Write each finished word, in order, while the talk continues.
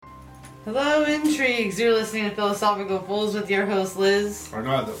Hello, Intrigues. You're listening to Philosophical Fools with your host, Liz.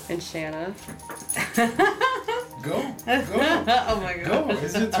 Arnaldo. And Shanna. Go. Oh my god. Go.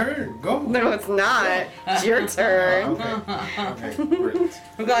 It's your turn. Go. No, it's not. It's your turn. Okay, great.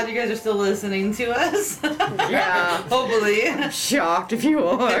 I'm glad you guys are still listening to us. Yeah. Hopefully. I'm shocked if you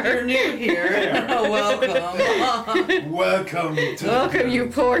If you're are. new here, welcome. Welcome You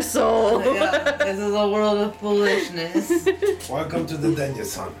poor soul. Yeah, this is a world of foolishness. Welcome to the Danger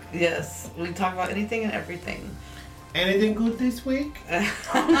Zone. Yes, we talk about anything and everything. Anything good this week?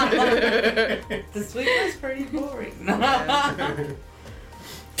 This week was pretty boring.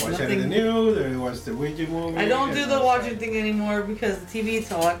 Watch anything new? Or watch the Ouija movie? I don't do the watching thing anymore because of TV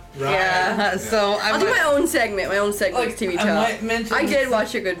talk. Right. Yeah. So I'll do my own segment. My own segment is TV I talk. might mention I did this-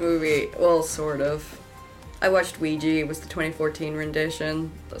 watch a good movie. Well, sort of. I watched Ouija. It was the 2014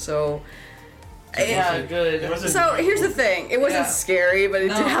 rendition. So. Yeah, good. So here's the thing. It wasn't Yeah. scary, but it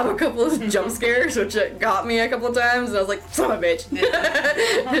No. did have a couple of jump scares, which got me a couple of times, and I was like, "Son of a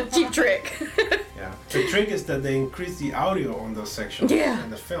bitch!" Cheap trick. Yeah. The trick is that they increase the audio on those sections Yeah.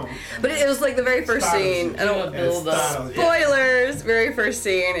 in the film. But it was like the very first Startles scene. you. I don't. Build up. Startles, yeah. Spoilers! Very first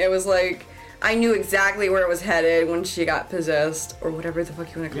scene. It was like I knew exactly where it was headed when she got possessed, or whatever the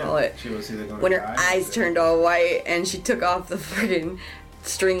fuck you want to call it. She was either gonna When her die eyes or- turned all white and she took off the friggin'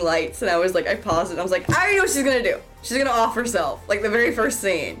 string lights, and I was like, I paused it. I was like, I already know what she's gonna do. She's gonna off herself, like the very first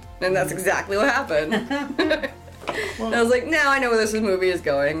scene, and that's exactly what happened. And I was like, now I know where this movie is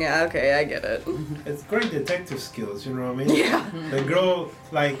going. Yeah, okay, I get it. It's great detective skills, you know what I mean? Yeah. The girl,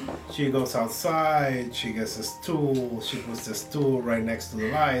 like, she goes outside, she gets a stool, she puts the stool right next to the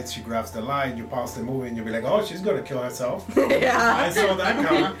light, she grabs the light, you pause the movie, and you'll be like, oh, she's gonna kill herself. I Yeah. saw that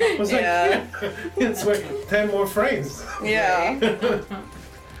coming. I was like, Yeah. it's like 10 more frames. Yeah.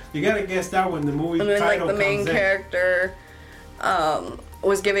 You gotta guess that when the movie And then like title the main comes in. character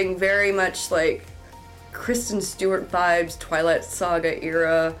was giving very much like Kristen Stewart vibes, Twilight Saga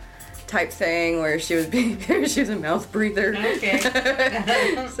era type thing, where she was being she was a mouth breather. Okay.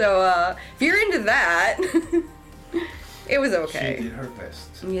 So if you're into that, it was She okay. did her best.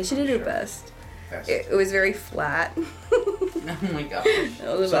 Yeah, she did her Sure. best. Best. It was very flat. Oh my gosh.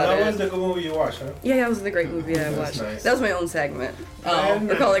 That was So about that it. was the good movie you watched, huh? Yeah, that was the great movie I That's watched. nice. That was my own segment. Oh.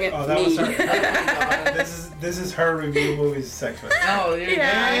 We're calling it Oh, that was me. her. This is her review movies section. Oh, you're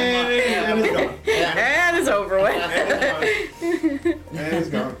Yeah. And it's gone. And it's over with. And it's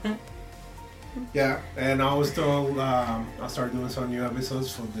gone. Yeah, and I was told I started doing some new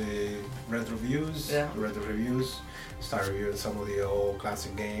episodes for the retro reviews. Yeah. The retro reviews. Start reviewing some of the old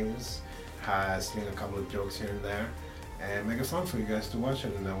classic games. Has been a couple of jokes here and there, and make it fun for you guys to watch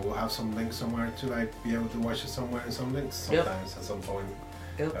it. And then we'll have some links somewhere to like be able to watch it somewhere and some links Yep. sometimes at some point.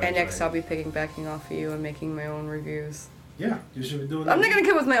 Yep. And next I'll be backing off of you and making my own reviews. Yeah, you should be doing that. I'm not gonna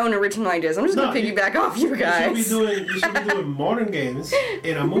come up with my own original ideas. I'm just No, gonna piggyback off you guys. You should be doing modern games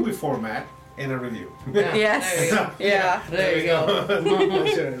in a movie format in a review. Yeah. Yes. There you go. Yeah. There you go.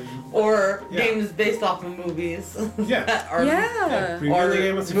 Sure. Or Yeah. games based off of movies. Yeah. That are- Yeah. Review Or the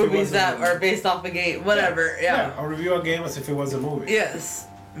game as if it movies was a that movie. are based off a game. Whatever. Yeah. Or review a game as if it was a movie. Yes.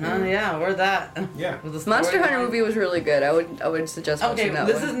 Yeah, we're that. Yeah. With the Monster storyline. Hunter movie was really good. I would suggest watching Okay, that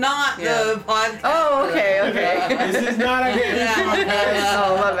this one. is not Yeah. the podcast. Oh, okay, okay. This is not a game podcast.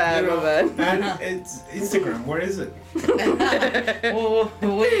 Oh, my bad, You know, my bad. And it's Instagram. Where is it? Well,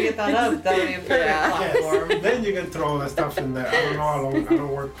 when you get that up, that'll be a perfect Yeah. platform. Yes. Then you can throw all that stuff in there. I don't know how long. I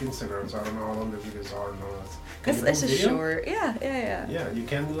don't work Instagram, so I don't know how long the videos are. No, It's a short. Yeah. Yeah, you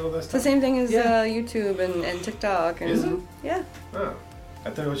can do all that It's the stuff. same thing as Yeah. YouTube and TikTok. And, Is it? Yeah. Oh, I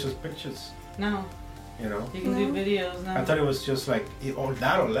thought it was just pictures. No, You know. you can do No. videos now. I thought it was just like or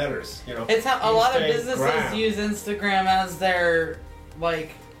that or letters. You know. It's how a lot of Instagram. businesses use Instagram as their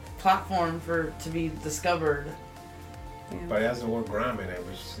like platform for to be discovered. But it has the word gram in it,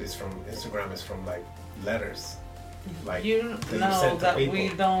 which is from Instagram. Is from like letters. Like You that you know send to that people. we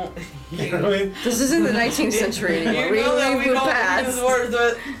don't. You know what I mean? This isn't the 19th century You anymore. know that we moved don't past. use words,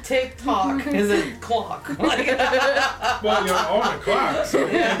 but TikTok is a clock. Like, Well, you're on a clock, so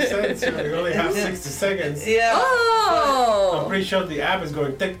it makes sense. You know, you only have 60 seconds. yeah. I'm Oh! pretty sure the app is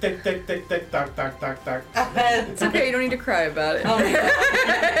going tick, tick, tick, tick, tick, tock, tock, tock, tock. It's okay, you don't need to cry about it. Oh my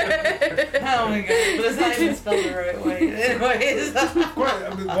god. Oh my god. But it's not even spelled the right way. Anyways.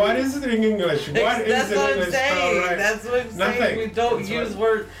 What is it in English? What is That's it in what I'm English saying. spelled right? That's what I'm saying. Nothing. We don't That's use what-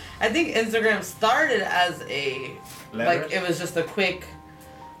 words. I think Instagram started as a Letters? like it was just a quick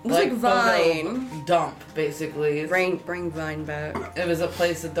It was like photo Vine. dump basically. Bring Vine back. It was a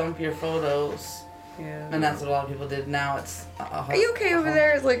place to dump your photos, Yeah. and that's what a lot of people did. Now it's. Are you okay over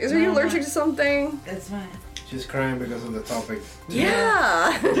there? Like, are you allergic to something? It's fine. She's crying because of the topic.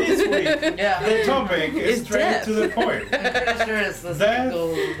 Yeah. This week Yeah. The topic is Is straight death. to the point. I'm pretty sure it's the Death. sequel,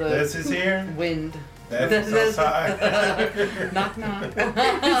 This the is here. wind. Death is outside. Knock knock.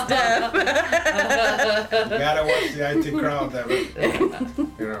 Death. You gotta watch the IT crowd, damn it.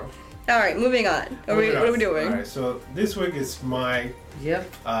 You know. All right, moving on. What are we doing? All right, so this week is my Yep.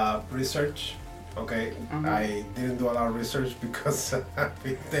 research. Okay, Mhm. I didn't do a lot of research because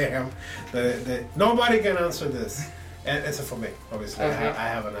damn, nobody can answer this, and except for me, obviously. Okay. I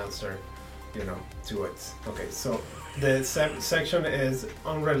have an answer, you know, to it. Okay, so the section is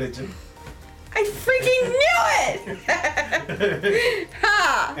on religion, I freaking knew it!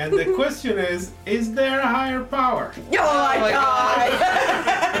 Ha! and the question is there a higher power? Oh my my god!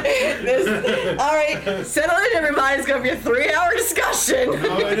 All right, settle in, everybody. It's gonna be a 3-hour discussion.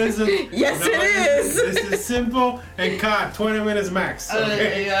 No, it isn't. Yes, No, it is. This is simple and cut. 20 minutes max.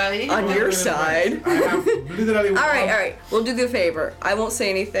 Okay. On 20 your minutes side. max. I have literally. All right. We'll do the favor. I won't say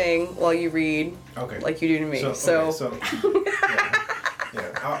anything while you read, Okay. like you do to me. So,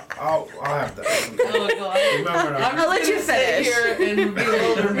 yeah, I'll have that. Oh god. Remember, I'll let you Just sit finish. here in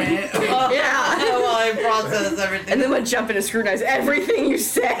bewilderment. Yeah. While I process everything. And then we'll jump in and scrutinize everything you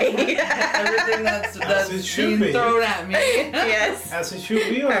say. everything that's it should being be. thrown at me. Yes. as it should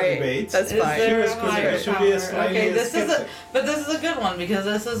be on Alright, debates. that's Is fine. there Serious a question, higher it should be a power? slightly Okay, this is skeptic. but this is a good one because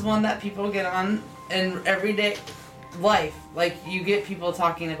this is one that people get on in everyday life. Like you get people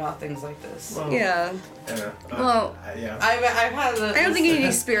talking about things like this. Well, Yeah. Well, yeah. I've had. I don't think you need to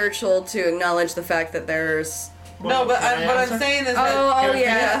be spiritual to acknowledge the fact that there's. No, but Can I what answer? I'm saying is Oh, that oh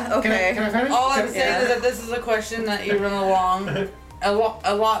yeah. Okay. Can I finish? all I'm Can- saying Yeah. is that this is a question that you run along a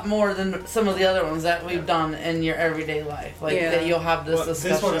lot more than some of the other ones that we've done in your everyday life. Like Yeah. that you'll have this Well,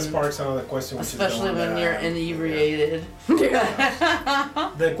 discussion, this one sparks another question, which especially is the one when that you're I- inebriated.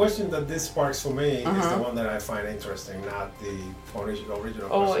 The question that this sparks for me is Uh-huh. the one that I find interesting, not the original question.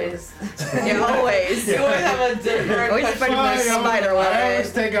 Always. Yeah, always. You always have a different Always question. find Well, the you know, spider I web.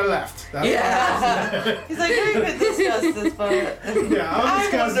 always take a left. That's Yeah. He's like, we could discuss this, but Yeah, I'll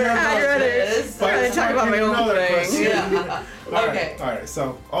discuss wonder your how I'd rather- this. I'm gonna talk about my own Another thing. question. Yeah. All Okay. right.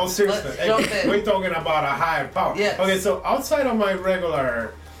 So, all seriousness, Let's jump in. we're talking about a higher power. Yes. Okay. So, outside of my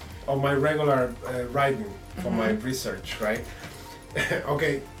regular, writing for Mm-hmm. my research, right?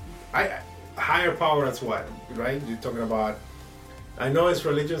 Okay, higher power as what, right? You're talking about. I know it's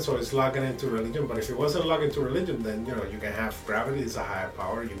religion, so it's logging into religion. But if it wasn't logged into religion, then you can have gravity is a higher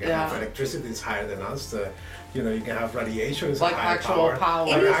power. You can have Yeah. electricity is higher than us. You can have radiation is Like a higher actual power.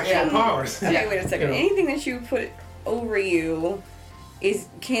 powers. Like actual Yeah. powers. Okay, wait a second. You know. Anything that you put over you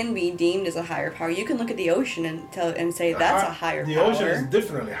can be deemed as a higher power. You can look at the ocean and say that's a higher the power. ocean is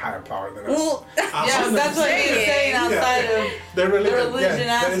definitely higher power than us. Well, Yeah, that's what he's saying outside of the religion, the religion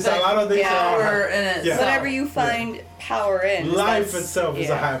yeah, there is a aspect. lot of things that are power high. in it. Yeah. whatever you find power in. Life that's- itself is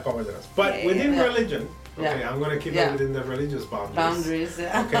a yeah. higher power than us. But Yeah, within yeah. religion, okay, Yeah. I'm going to keep Yeah. it within the religious boundaries. Boundaries.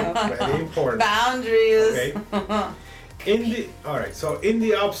 Yeah. Okay, very important. Boundaries. Okay. In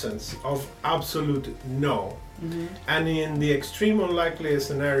the absence of absolute no, Mm-hmm. and in the extreme unlikely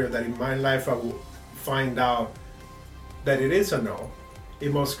scenario that in my life I will find out that it is a no,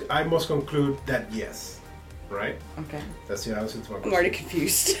 I must conclude that yes, right? Okay. That's the answer to my I'm question. already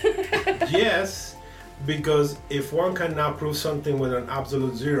confused. Yes, because if one cannot prove something with an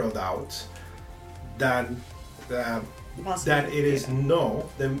absolute zero doubt, then that it is no,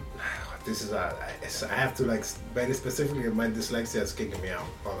 then this is I have to very specifically, my dyslexia is kicking me out.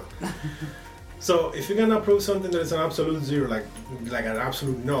 Hold on. So if you cannot prove something that is an absolute zero, like an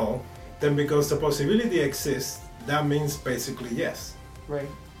absolute no, then because the possibility exists, that means basically yes. Right.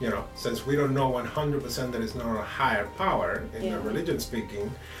 Since we don't know 100% that it's not a higher power in the religion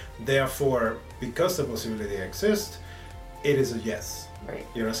speaking, therefore, because the possibility exists, it is a yes. Right.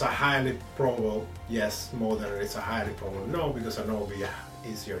 It's a highly probable yes more than it's a highly probable no, because a no will be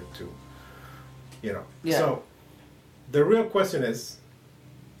easier to, Yeah. So, the real question is,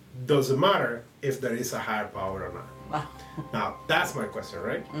 does it matter if there is a higher power or not? Now, that's my question,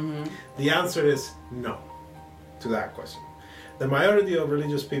 right? Mm-hmm. The answer is no to that question. The majority of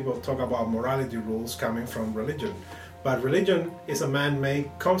religious people talk about morality rules coming from religion, but religion is a man-made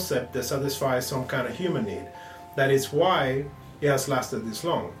concept that satisfies some kind of human need. That is why it has lasted this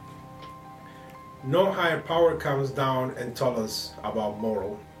long. No higher power comes down and tells us about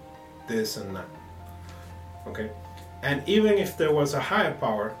moral this and that. Okay? And even if there was a higher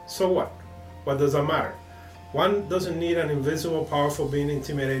power, so what? What does that matter? One doesn't need an invisible power for being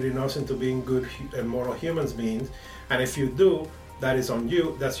intimidating us into being good and moral human beings. And if you do, that is on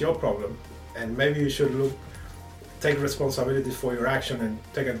you. That's your problem. And maybe you should take responsibility for your action and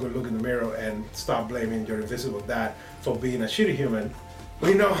take a good look in the mirror and stop blaming your invisible dad for being a shitty human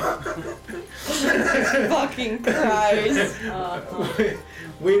We know. Fucking Christ.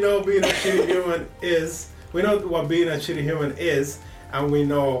 we know being a shitty human is. We know what being a shitty human is, and we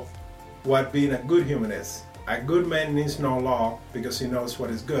know what being a good human is. A good man needs no law because he knows what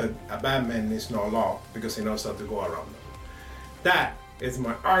is good. A bad man needs no law because he knows how to go around them. That is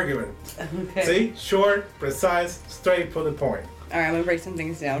my argument. Okay. See? Short, precise, straight to the point. Alright, I'm gonna break some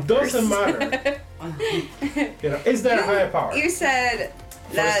things down. Doesn't first. matter. Is there a higher power? You said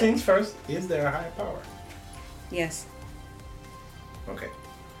First that. things first, is there a higher power? Yes. Okay.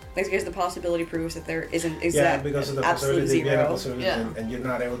 Like, because the possibility proves that there isn't. Is Yeah, that because of the absolute possibility, zero? possibility, Yeah. and you're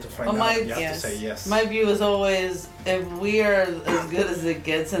not able to find Well, out. my- You have Yes. to say yes. My view is always, if we are as good as it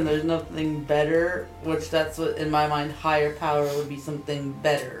gets and there's nothing better, which that's what, in my mind, higher power would be something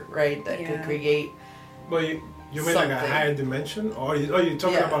better, right? That could Yeah. create. But you mean like a Something. higher dimension, or you're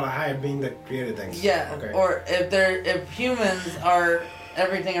talking Yeah. about a higher being that created things? Yeah. Okay. Or if humans are,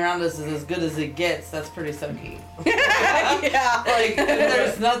 everything around us is as good as it gets, that's pretty sucky. Yeah. Like, if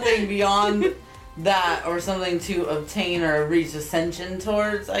there's nothing beyond that or something to obtain or reach ascension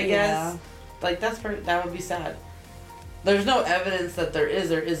towards, I guess. Yeah. Like, that would be sad. There's no evidence that there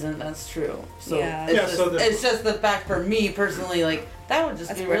is or isn't, that's true. So, Yeah. it's, Yeah, just, so the- it's just the fact for me personally, like, that would just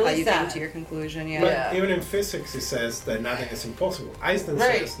That's be where how really you came sad. to your conclusion. But Yeah. Yeah. even in physics, it says that nothing is impossible. Einstein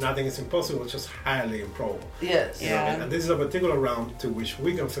Right. says nothing is impossible, it's just highly improbable. Yes. You know what I Yeah. mean? And this is a particular realm to which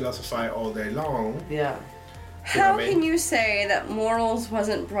we can philosophize all day long. Yeah. How what I mean? can you say that morals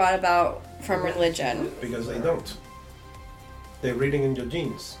wasn't brought about from religion? Because they don't. They're reading in your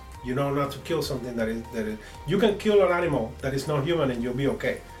genes. You know not to kill something that is. You can kill an animal that is not human and you'll be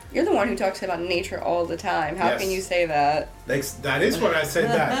okay. You're the one who talks about nature all the time. How Yes. can you say that? That is what I said.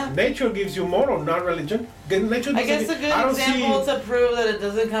 That nature gives you moral, not religion. Nature. I guess a doesn't- I good don't example see. to prove that it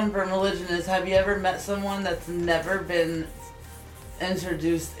doesn't come from religion is, have you ever met someone that's never been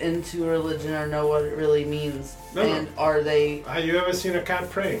introduced into religion or know what it really means? No. And are they... Have you ever seen a cat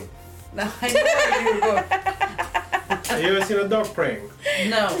praying? No, I know where you were going. Have you ever seen a dog praying?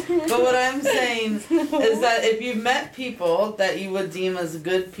 No, but what I'm saying is that if you met people that you would deem as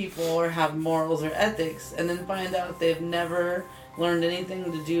good people or have morals or ethics, and then find out they've never learned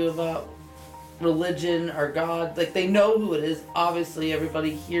anything to do about religion or God, like they know who it is, obviously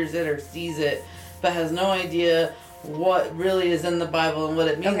everybody hears it or sees it, but has no idea what really is in the Bible and what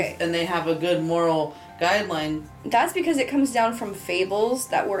it means, Okay. and they have a good moral guideline. That's because it comes down from fables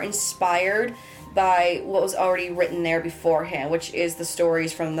that were inspired by what was already written there beforehand, which is the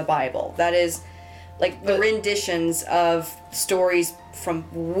stories from the Bible. That is, like, the But- renditions of stories from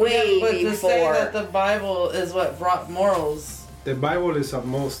way Yeah, but to say before. that the Bible is what brought morals. The Bible is a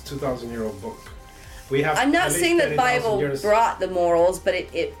most 2,000-year-old book. We have. I'm not at least saying that 30,000 Bible years. brought the morals, but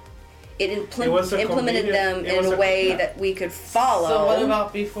it was a implemented them convenient- it in was a a- way yeah. that we could follow. So what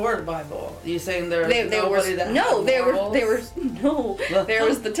about before the Bible? You saying there was they nobody were that no, had there morals? were there was no, there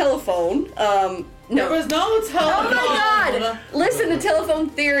was the telephone. No. There was no telephone. Oh my God! Listen, the telephone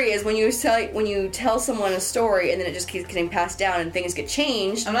theory is when you tell someone a story and then it just keeps getting passed down and things get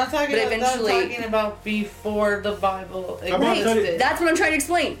changed. I'm not talking But about eventually- I'm talking about before the Bible Right, existed. That's what I'm trying to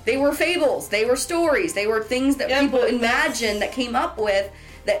explain. They were fables. They were stories. They were things that Yeah, people but imagined that came up with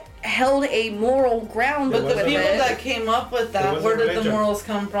that held a moral ground But with the wasn't people it. that came up with It that, wasn't where did the religion. morals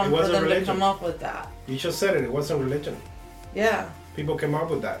come It from for wasn't them to religion. come up with that? You just said it. It wasn't religion. Yeah. People came up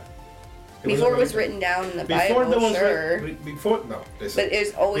with that. Before it was wasn't written down in the Before Bible, there was sure. before no. Listen. But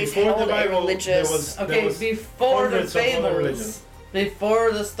it's always Before the held a Bible, religious. there was Okay, before the hundreds of other fables, religions.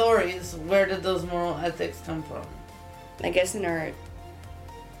 before the stories, where did those moral ethics come from? I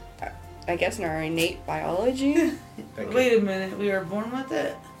guess in our innate biology. Thank you. Wait a minute, we were born with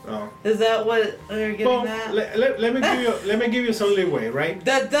it? Oh. Is that what they're getting Well, at? let me give you some leeway, right?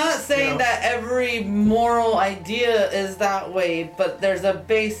 That's not saying You know. that every moral idea is that way, but there's a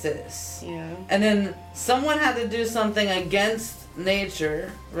basis. Yeah. And then someone had to do something against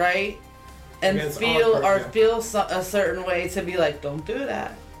nature, right? And Against feel our part, yeah. a certain way to be like, don't do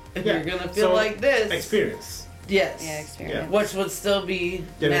that. If Yeah, you're gonna feel so like this, Experience. yes, Yeah, experience. which would still be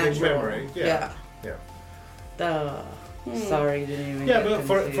Genetic natural. memory, yeah. Yeah. Duh. Sorry, didn't even. Yeah, get but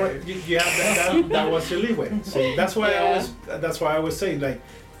for confused. you have that was your leeway. So that's why Yeah. I always say, like,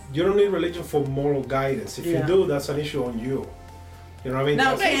 you don't need religion for moral guidance. If Yeah. you do, that's an issue on you. You know what I mean?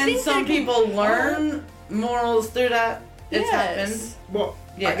 Now, That's- I can think some they can- people learn morals through that? It's Yes. happened. well,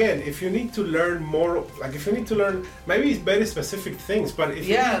 Yeah. Again, if you need to learn more, like if you need to learn, maybe it's very specific things, but if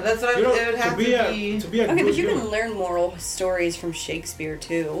Yeah, you need, that's what you know, it would have to be to a be. to be a Okay, good but you can human. learn moral stories from Shakespeare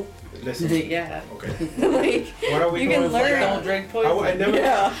too. Listen, Yeah. okay. Like, What are we you going can for learn. now? Don't drink I poison. never.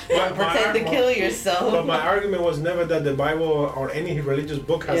 Yeah. Pretend to kill yourself. But my argument was never that the Bible or any religious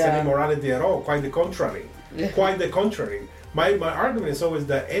book has Yeah. any morality at all. Quite the contrary. Quite the contrary. My argument is always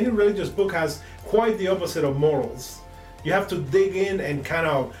that any religious book has quite the opposite of morals. You have to dig in and kind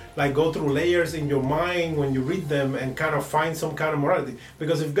of like go through layers in your mind when you read them and kind of find some kind of morality.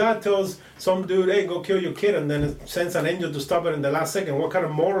 Because if God tells some dude, hey, go kill your kid, and then sends an angel to stop it in the last second, what kind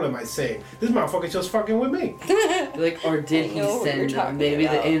of moral am I saying? This motherfucker just fucking with me. Like, or did I he know what you're send them? talking Maybe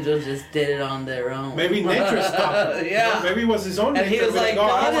about. the angels just did it on their own. Maybe nature stopped him. Yeah. Maybe it was his own And he nature. was like, "Oh,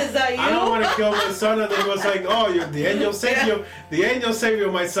 God, is that I don't you?" want to kill my son. And then he was like, oh, the angel saved you. The angel saved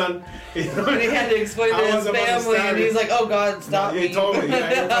you, my son. You know? And he had to explain I to his was about to family, start and it. he's like, "Oh God, stop He me!" told me. Yeah,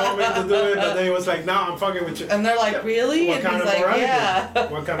 he told me to do it. But then he was like, no, I'm fucking with you. And they're like, "Really?" What And kind he's of like, morality? "Yeah."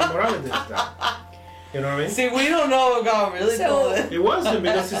 What kind of morality is that? You know what I mean? See, we don't know what God really So- told him. It wasn't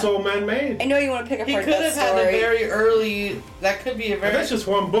because it's all man-made. I know you want to pick He apart could that have had a story. very early. That could be a But very that's just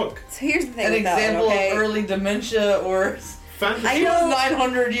one book. So here's the thing an with that example one, okay? of early dementia, or Fantasy. I he know- was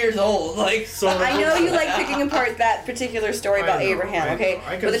 900 years old. Like, So I know you like picking apart that particular story I about know, Abraham, I okay? know.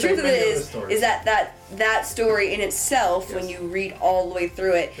 I can But the say truth of many it other stories. is that story in itself, when Yes. you read all the way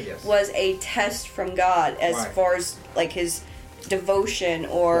through it, Yes. was a test from God as Why? far as like his devotion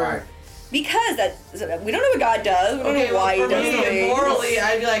or Why? because we don't know what God does. We don't okay, know why well, he for does me, things. morally,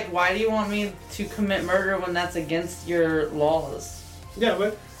 I'd be like, "Why do you want me to commit murder when that's against your laws?" Yeah,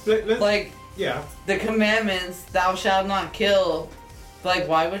 but let's, Like, yeah. the commandments, "Thou shalt not kill." Like,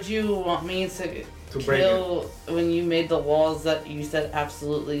 why would you want me to break kill when you made the laws that you said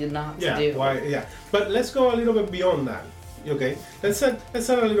absolutely not Yeah, to do? why? Yeah, but let's go a little bit beyond that. Okay, let's set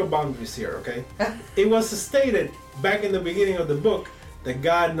a little boundaries here. Okay, it was stated back in the beginning of the book that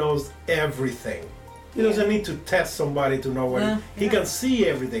God knows everything. He doesn't need to test somebody to know what he can see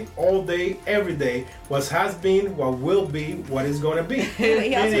everything all day, every day. What has been, what will be, what is going to be. Yeah, but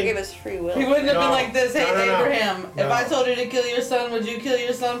he also Meaning- gave us free will. He wouldn't have No, been like this. Hey, no. Abraham, if No. I told you to kill your son, would you kill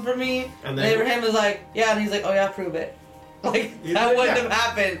your son for me? And And then- Abraham was like, yeah, and he's like, oh yeah, prove it. Like, You that did, wouldn't yeah. have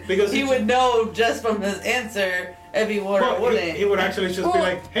happened. Because he it's- would know just from his answer if he would or Well, wouldn't. he would actually just be Well-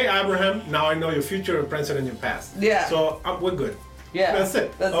 like, "Hey, Abraham, now I know your future, your present, and your past. Yeah. So we're good. yeah. That's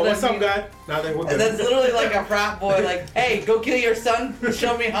it. That's Oh, what's up, literally- God? Now then we're good." And that's literally like a frat boy, like, hey, go kill your son,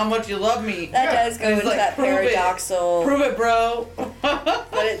 show me how much you love me. That Yeah. does go And he's into like, that "Prove it. paradoxal. Prove it, bro.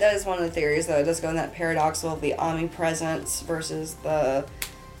 But that is one of the theories, though. It does go in that paradoxal of the omnipresence versus the.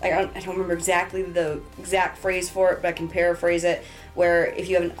 I don't remember exactly the exact phrase for it, but I can paraphrase it. Where if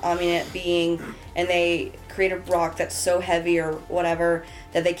you have an omniscient being and they create a rock that's so heavy or whatever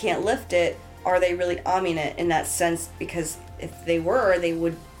that they can't lift it, are they really omniscient in that sense? Because if they were, they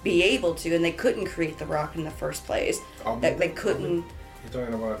would be able to, and they couldn't create the rock in the first place. That they couldn't. You're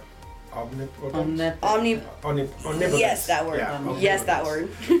talking about Omnipotence. Yes, that word. Yeah, Yes, that word.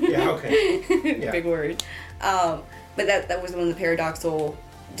 Yeah, okay. Yeah. Big word. But that was one of the paradoxical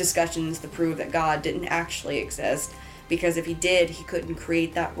discussions to prove that God didn't actually exist. Because if he did, he couldn't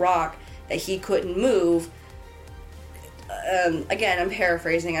create that rock that he couldn't move. Again, I'm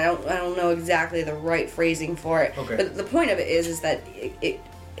paraphrasing. I don't know exactly the right phrasing for it. Okay. But the point of it is that it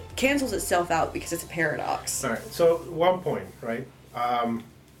cancels itself out because it's a paradox. All right. So one point, right?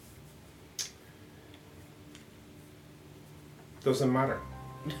 Doesn't matter.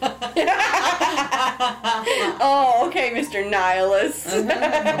 Oh, okay, Mr. Nihilist.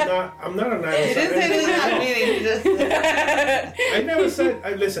 I'm not a He nihilist. didn't say this in meaning. He just I never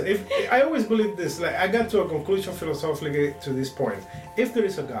said. Listen, if I always believe this, like I got to a conclusion philosophically to this point. If there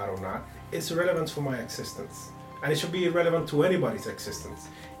is a God or not, it's irrelevant for my existence, and it should be irrelevant to anybody's existence.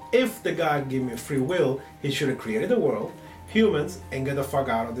 If the God gave me free will, He should have created the world, humans, and get the fuck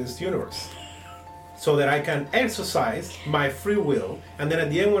out of this universe, so that I can exercise my free will, and then at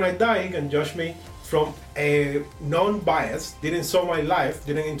the end when I die, He can judge me from a non-bias, didn't saw my life,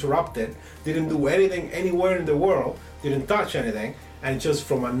 didn't interrupt it, didn't do anything anywhere in the world, didn't touch anything, and just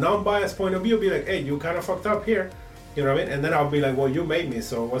from a non-biased point of view, be like, hey, you kind of fucked up here, you know what I mean? And then I'll be like, well, you made me,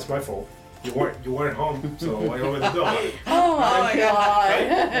 so what's my fault? You weren't home, so what do you want me to do about it? Oh my god.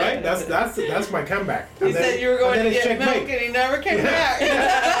 Right? That's my comeback. he And then- said you were going and to then get it's milk checkmate. and he never came back.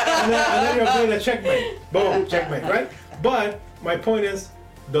 and then you're playing a checkmate. Boom, checkmate, right? But my point is,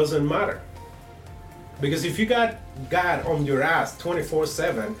 doesn't matter. Because if you got God on your ass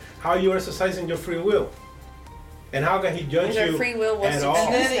 24/7, how are you exercising your free will? And how can he judge Because our you free will was at to all?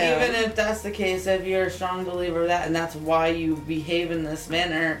 And choose then him. even if that's the case, if you're a strong believer of that, and that's why you behave in this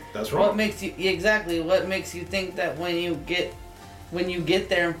manner, That's wrong. what makes you what makes you think that when you get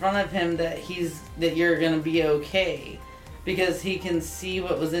there in front of him that you're gonna be okay, because he can see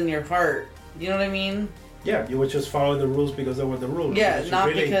what was in your heart. You know what I mean? Yeah, you were just following the rules because they were the rules. Yeah, Because you not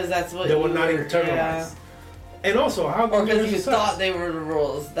really- because that's what they you were not internalized. Yeah. And also, how Or can because you you success? thought they were the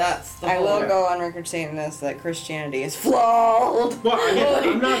rules. That's the I whole. will go on record saying this, that Christianity is flawed. Well,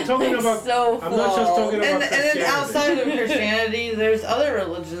 I'm not talking It's about. so I'm not just talking flawed. about And then Christianity. outside of Christianity, there's other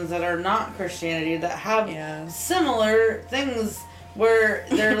religions that are not Christianity that have Yeah. similar things where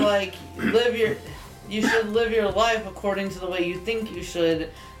they're like, you should live your life according to the way you think you should,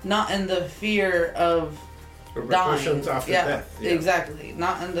 not in the fear of dying. Repercussions after death. Yeah. Exactly.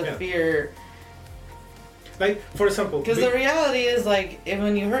 Not in the Yeah. fear. Like, for example, Because the reality is, like,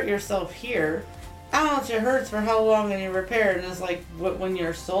 when you hurt yourself here, how much it hurts for how long and you repair, and it's like, when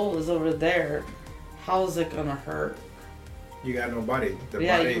your soul is over there, how's it gonna hurt? you got no body. The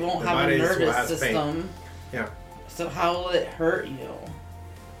Yeah, body, you won't the have a body is what nervous has system. pain. Yeah. So how will it hurt you?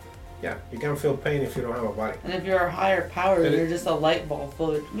 Yeah, you can't feel pain if you don't have a body. And if you're a higher power, And you're just a light bulb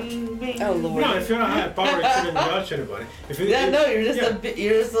floating. Bing, bing, Oh, Lord. No, if you're not high power, you shouldn't judge anybody. If you, Yeah, if- no, you're just yeah,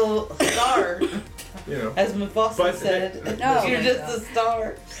 you're just a star, you know. as Mufasa But said. No. You're just a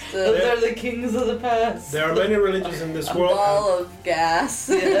star. Those The, are the kings of the past. There are many religions in this a world. ball of gas.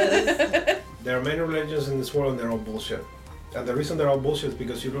 Yes. There are many religions in this world, and they're all bullshit. And the reason they're all bullshit is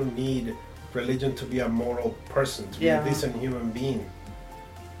because you don't need religion to be a moral person, to be Yeah. a decent human being.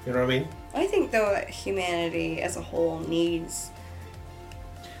 You know what I mean? I think though that humanity as a whole needs.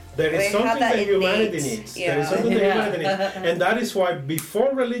 There They is have something that that humanity innate- needs. yeah. There is something that Yeah. humanity needs. And that is why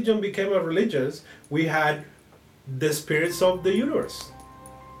before religion became a religious, we had the spirits of the universe.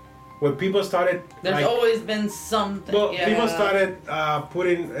 When people started There's like, always been something. well, yeah. people started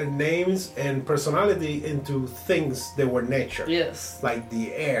putting names and personality into things that were nature. Yes. Like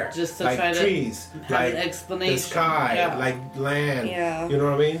the air, Just to like try to trees, Have like an explanation. the sky, Yeah. like land. Yeah. You know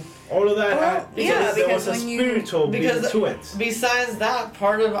what I mean? All of that. Well, yeah, there because was a when you- spiritual because being to it. Besides that,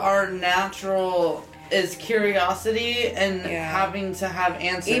 part of our natural is curiosity and Yeah. having to have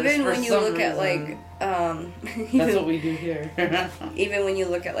answers. Even for when you some look at reason. like That's what we do here. even when you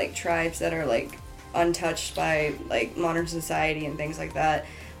look at like tribes that are like untouched by like modern society and things like that,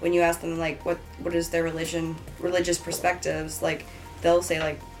 when you ask them like what is their religious perspectives, like they'll say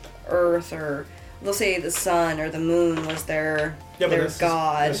like earth, or they'll say the sun or the moon was their that's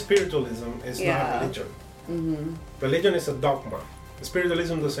god. The spiritualism is Yeah. not religion. Mm-hmm. Religion is a dogma.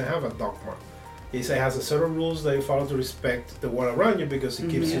 Spiritualism doesn't have a dogma. It has a set of rules that you follow to respect the world around you because it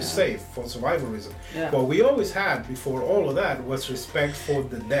keeps you Yeah. safe for survival reason. Yeah. What we always had before all of that was respect for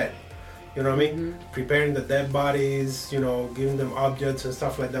the dead. You know what I mean? Preparing the dead bodies, you know, giving them objects and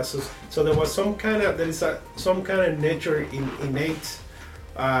stuff like that. So there was some kind of nature innate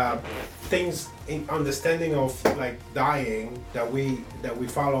things in understanding of like dying that we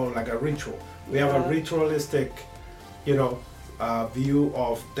follow like a ritual. We have a Yeah. ritualistic, you know, view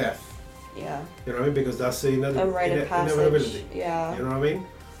of death. Yeah. You know what I mean? Because that's the A rite of passage. inevitability. Yeah. You know what I mean?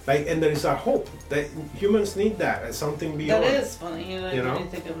 Like, and there is a hope that humans need that as something beyond. That is funny. You You know? when you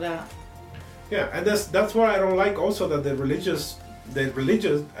think of that. Yeah, and that's why I don't like also that the religious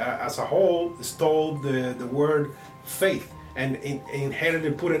as a whole stole the word faith and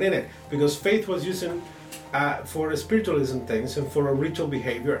inherited put it in it, because faith was using for spiritualism things and for a ritual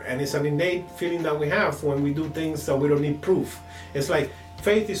behavior, and it's an innate feeling that we have when we do things that we don't need proof. It's like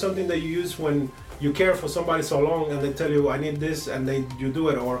faith is something that you use when you care for somebody so long and they tell you I need this and you do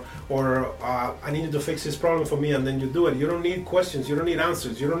it, or I need you to fix this problem for me and then you do it. You don't need questions, you don't need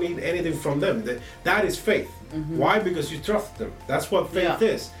answers, you don't need anything from them. That is faith. Why? Because you trust them. That's what faith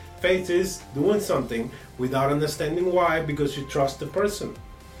is. Faith is doing something without understanding why, because you trust the person.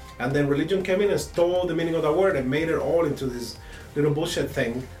 And then religion came in and stole the meaning of that word and made it all into this little bullshit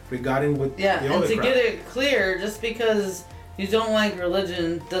thing regarding with the and other to crap. get it clear, just because you don't like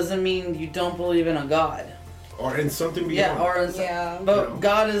religion doesn't mean you don't believe in a God. Or in something beyond. Yeah, or in Yeah. but You know?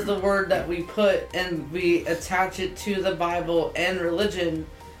 God is the word that we put and we attach it to the Bible and religion,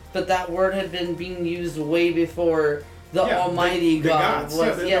 but that word had been being used way before the Almighty the God gods.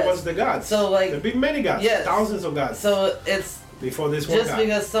 was. There was the gods. So, like, there've been many gods, yes. thousands of gods. So it's before this one just God.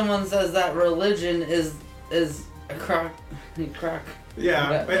 because someone says that religion is a crock.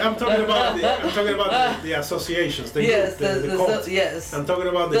 Yeah, but I'm talking about the associations. The yes, group, the cult. yes. I'm talking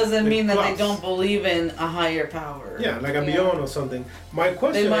about the Doesn't mean that they clubs. don't believe in a higher power. Yeah, like a Yeah. beyond or something. My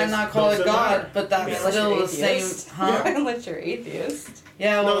question They might is, not call does it God, matter? but that's Unless still you're the same. atheist. Huh? Unless you're atheist.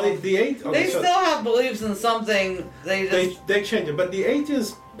 Yeah, well, No, the eight. Okay, they so still have beliefs in something. They just they change it, but the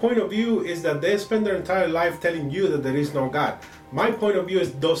atheist point of view is that they spend their entire life telling you that there is no God. My point of view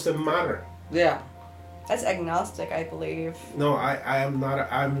is doesn't matter. yeah. That's agnostic, I believe. No, I am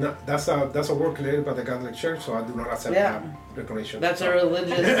not. I'm not. That's a word created by the Catholic Church, so I do not accept Yeah. that recognition. That's so. a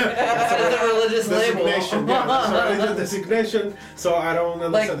religious. That's a religious label. designation. Yeah, that's a religious designation. So I don't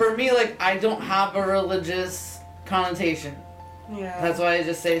Like understand. for me, like I don't have a religious connotation. Yeah. That's why I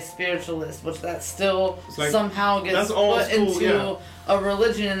just say spiritualist, which that still It's like- somehow gets that's old put school, into yeah. a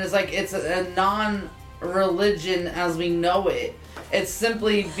religion, and it's like it's a non-religion as we know it. It's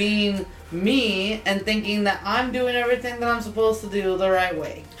simply being me and thinking that I'm doing everything that I'm supposed to do the right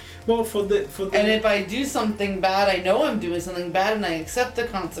way. Well, for the And if I do something bad, I know I'm doing something bad, and I accept the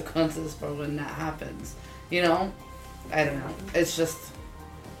consequences for when that happens. You know, I don't know. It's just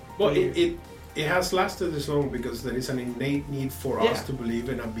well, it has lasted this long because there is an innate need for us Yeah. to believe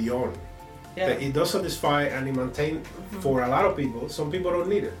in a beyond. yeah. That it does satisfy and it maintains for a lot of people. Some people don't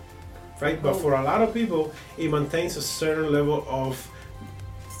need it, right? But Oh. for a lot of people, it maintains a certain level of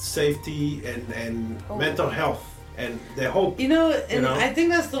safety and Oh. mental health and the hope. You know, and know? I think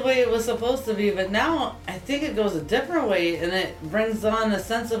that's the way it was supposed to be, but now I think it goes a different way, and it brings on a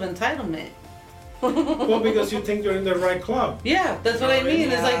sense of entitlement. Well, because you think you're in the right club. Yeah, that's what I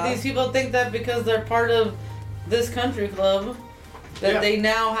mean. It's like Yeah. these people think that because they're part of this country club, that Yeah. they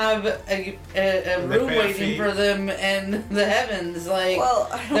now have a They room pay a waiting fee. for them in the heavens. Like, Well,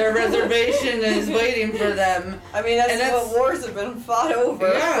 I don't their know. reservation is waiting for them. I mean, that's, and that's- what wars have been fought over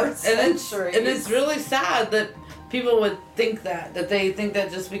Yeah, for and centuries. it's really sad that people would think that they think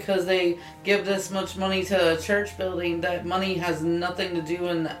that just because they give this much money to a church building, that money has nothing to do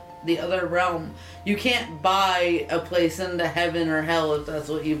in the other realm. You can't buy a place into heaven or hell if that's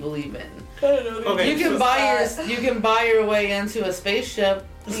what you believe in. Okay, You can so- buy your way into a spaceship.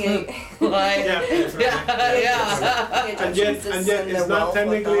 Yeah. Like, Yeah, yeah. And yet it's not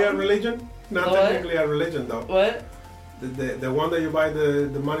technically a religion. Not What? technically a religion, though. What? The one that you buy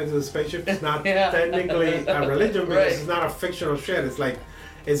the money to the spaceship is not Yeah. technically a religion because Right. it's not a fictional shit. It's like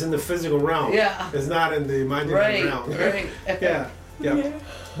it's in the physical realm. Yeah. It's not in the imaginary Right. realm. Right. Yeah. Yeah.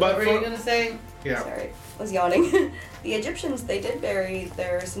 What But were for, you gonna say? yeah, Sorry, I was yawning. The Egyptians, they did bury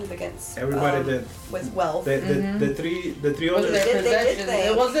their significance. everybody did. With wealth. The three Was others. their They did possession. think-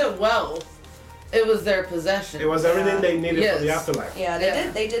 It wasn't wealth. It was their possession. It was everything they needed for the Yes. afterlife. Yeah,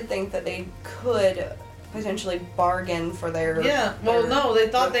 they did think that they could potentially bargain for their. Yeah. Well, their- no, they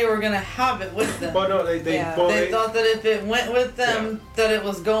thought they were gonna have it with them. But no, they Yeah. well, They thought that if it went with them, that it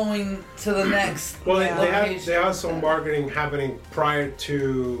was going to the next. well, Yeah. they had some bargaining happening prior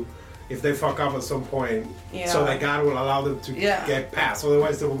to if they fuck up at some point, Yeah. so that God will allow them to Yeah. get past.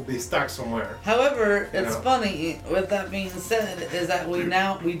 Otherwise, they will be stuck somewhere. However, You it's know. funny. With that being said, is that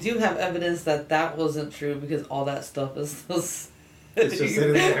we do have evidence that that wasn't true because all that stuff is still. It's just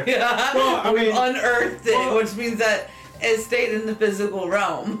sitting there. Yeah. Well, I We've mean- unearthed it, well- which means that it stayed in the physical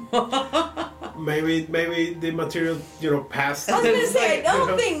realm. Maybe the material passed. I was gonna It's say, like, I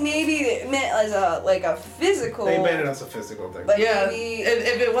don't think maybe it meant as a physical. They meant it as a physical thing. But Yeah, maybe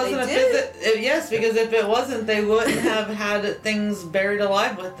if it wasn't a they did. yes, because if it wasn't, they wouldn't have had things buried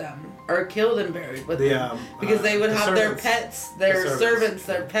alive with them or killed and buried with The, them. Because they would the have their servants. pets, their The servants, servants.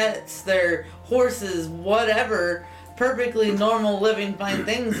 their pets, their horses, whatever, perfectly normal living fine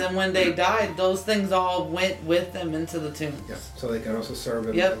things. And when they died, those things all went with them into the tomb. Yeah, so they can also serve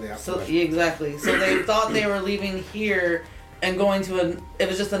in the Yep. So afterlife. exactly. So they thought they were leaving here and going to it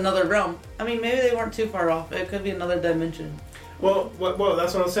was just another realm. I mean, maybe they weren't too far off. It could be another dimension. Well,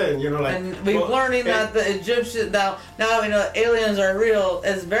 that's what I'm saying. Like, And we're well, learning and- that the Egyptian now we know aliens are real.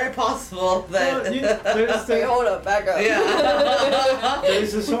 It's very possible that Well, there's Wait, the- hold up, back up. yeah.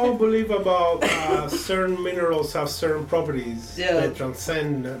 There's this whole belief about certain minerals have certain properties Yeah. that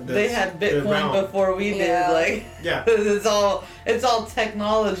transcend. They had the Bitcoin realm. before we did. Yeah. Like Yeah. it's all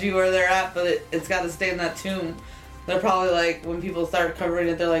technology where they're at, but it's got to stay in that tomb. They're probably like when people start covering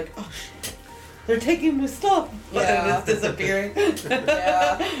it, they're like, oh shit. They're taking my stuff, but Yeah. it's disappearing.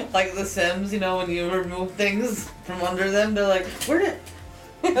 Yeah. Like The Sims, when you remove things from under them, they're like, "Where did?"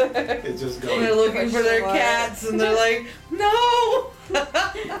 It just And they're goes. looking for their Question mark. cats, and they're like, "No!" Oh,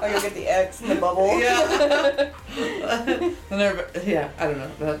 you'll get the X in the bubble. Yeah. And they're, I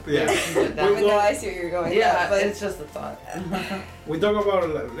don't know. Yeah. Even though I see where you're going. Yeah, but it's just a thought. We talk about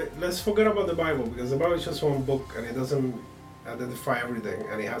let's forget about the Bible because the Bible is just one book and it doesn't identify everything,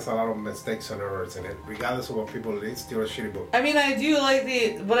 and it has a lot of mistakes and errors in it. Regardless of what people read, it's still a shitty book. I mean,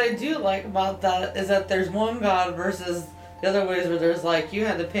 what I do like about that is that there's one God versus the other ways where there's like, you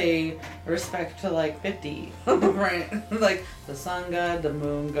had to pay respect to like 50, right? Like the sun god, the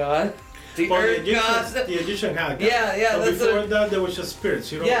moon god, the earth god. The Egyptian had God. Yeah, But that's before that, there was just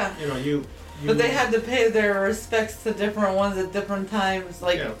spirits. You don't, Yeah. you But they had to pay their respects to different ones at different times.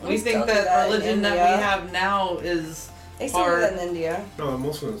 Like, Yeah. we We think still do that that in religion that India. we have now is They still do hard. that in India. No,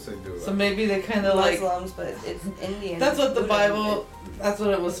 Muslims they do that. So maybe they kind of like. Muslims, but it's Indian. That's what the Buddhism. Bible. That's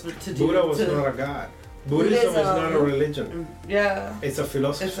what it was to do. Buddha was to, not a god. Buddhism is not a religion. Yeah. It's a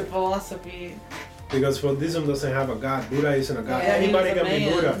philosophy. It's a philosophy. Because Buddhism doesn't have a god. Buddha isn't a god. Yeah, he Anybody was a can be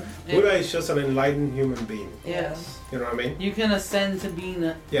man. Buddha. Yeah. Buddha is just an enlightened human being. Yes. You know what I mean? You can ascend to being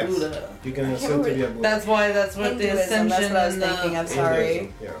a Yes. Buddha. You can I ascend to be a remember- Buddha. That's why. That's what the Hinduism, ascension that's what I was and thinking. the. I'm sorry.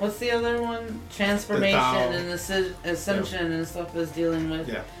 Hinduism, yeah. What's the other one? Transformation Tao. and ascension and stuff is dealing with.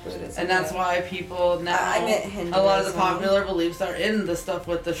 Yeah. Buddhism, And that's yeah. why people now. I meant Hinduism. A lot of the popular beliefs are in the stuff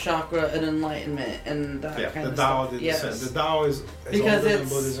with the chakra and enlightenment and that Yeah. kind The of Tao stuff. did Yes. descend. The Tao is Because older than it's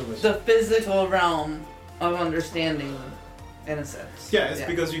Buddhism. the physical realm of understanding, in a sense. Yeah, it's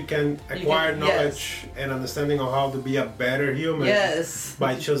because you can acquire can- knowledge and understanding of how to be a better human Yes.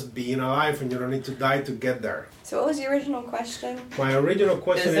 by just being alive, and you don't need to die to get there. So what was the original question? My original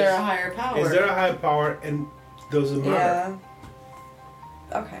question Is there a higher power? is there a higher power, and does it matter?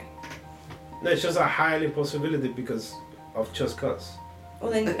 Yeah. Okay. No, it's just a highly possibility because of just cause.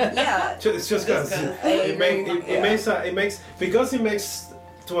 Well then, yeah. It's just cause. Just 'cause. It makes because it makes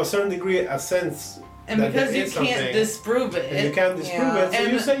to a certain degree a sense. and that because there you is can't something, disprove it. and you can't disprove Yeah. it, so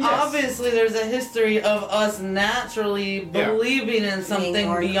and you say yes. obviously there's a history of us naturally Yeah. believing in something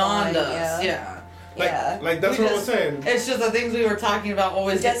more beyond inclined, us. yeah. Like that's We what I just- was saying. It's just the things we were talking about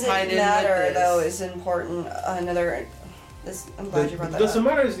always get Doesn't tied in matter with this. though is important. I'm glad you brought that Doesn't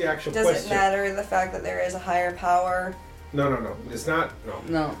up. matter is the actual Does question. it matter the fact that there is a higher power? No. It's not. No.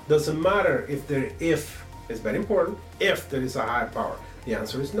 No. Doesn't matter if it's very important. If there is a higher power, the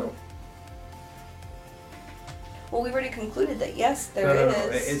answer is no. Well, we've already concluded that yes, there No.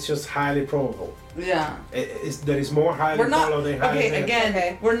 is. It's just highly probable. Yeah. There is more highly We're not probable than highly. okay. Again,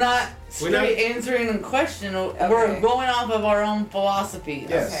 Okay. we're not We're straight not- answering a question. Okay. We're going off of our own philosophy.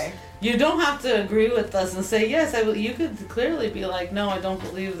 Yes. Okay. You don't have to agree with us and say yes. You could clearly be like, no, I don't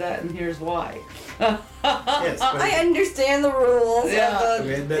believe that, and here's why. Yes, but- I understand the rules Yeah. of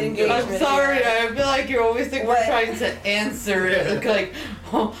Okay, the then- engagement. I'm sorry. here. I feel like you always think What? we're trying to answer it. Like,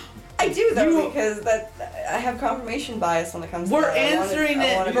 oh, I do though You- because I have confirmation bias when it comes to we're that. answering I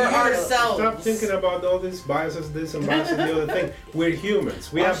it wanna for be- ourselves. Stop thinking about all these biases, this and biases, the other thing. We're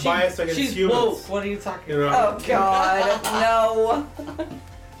humans. We Oh, have bias against she's humans. woke. What are you talking You know. Oh God, no.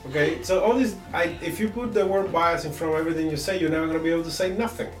 Okay, so all this, if you put the word bias in front of everything you say, you're never going to be able to say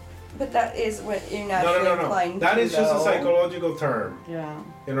nothing. But that is what you're naturally No. inclined That to, is just a though. psychological term. Yeah.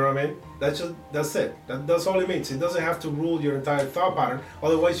 You know what I mean? That's it. That's all it means. It doesn't have to rule your entire thought pattern.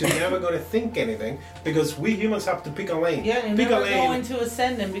 Otherwise, you're never going to think anything because we humans have to pick a lane. Yeah, you're pick never a lane. going to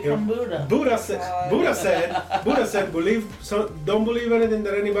ascend and become Buddha. Buddha said, don't believe anything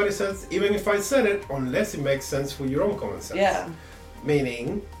that anybody says, even if I said it, unless it makes sense for your own common sense. Yeah.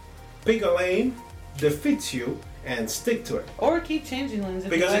 Meaning, pick a lane that fits you and stick to it. Or keep changing lanes.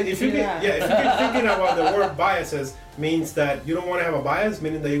 Because if you get keep thinking about the word biases, means that you don't want to have a bias,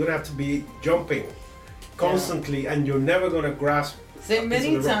 meaning that you're gonna have to be jumping constantly, and you're never gonna grasp. See,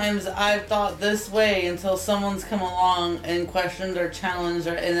 many It's the road. times I've thought this way until someone's come along and questioned or challenged,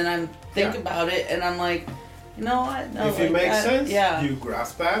 and then I think Yeah. about it, and I'm like, you know what? No, If it like makes that- sense, yeah, you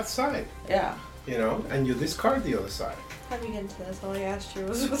grasp that side, yeah. you know, and you discard the other side. How do we get into this? All I asked you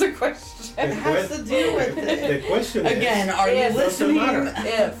was a question. It has to do with it. The question Again, is, are you It doesn't listening? matter.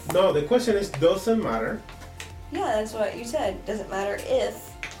 If. No, the question is, doesn't matter. Yeah, that's what you said. Doesn't matter if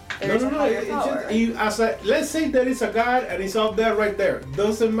No, there's no, a no. higher It's power. just, let's say there is a God and he's up there, right there.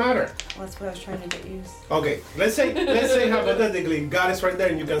 Doesn't matter. Well, that's what I was trying to get used. Okay, let's say hypothetically God is right there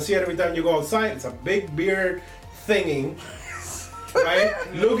and you can see it every time you go outside. It's a big beard thingy, right?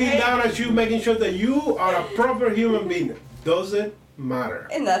 Looking down at you, making sure that you are a proper human being. Doesn't matter.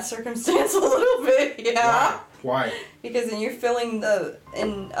 In that circumstance, a little bit, yeah. Why? Because then you're feeling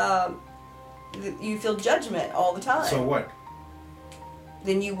you feel judgment all the time. So what?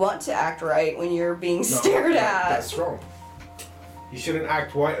 Then you want to act right when you're being No, stared at. That's wrong. You shouldn't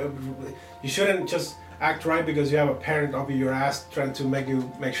act right. You shouldn't just act right because you have a parent up your ass trying to make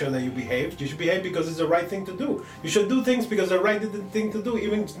sure that you behave. You should behave because it's the right thing to do. You should do things because the right thing to do,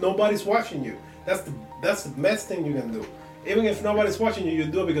 even if nobody's watching you. That's the best thing you can do. Even if nobody's watching you, you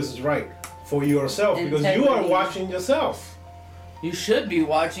do it because it's right for yourself, because you are Integrity. watching yourself. You should be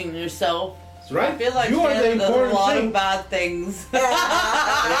watching yourself. Right? I feel like you are the Shannon does a important lot thing. of bad things. If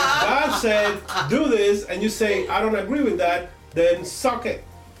God said, do this, and you say, I don't agree with that, then suck it.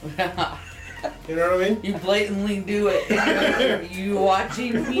 You know what I mean? You blatantly do it. You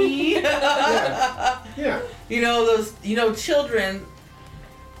watching me? Yeah. You know children.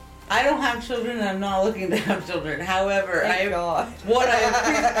 I don't have children, and I'm not looking to have children. However, I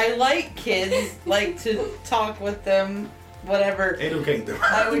like kids, like to talk with them, whatever. Educate them.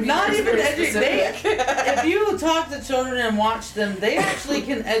 I would Not even educate. If you talk to children and watch them, they actually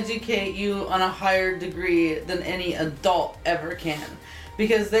can educate you on a higher degree than any adult ever can.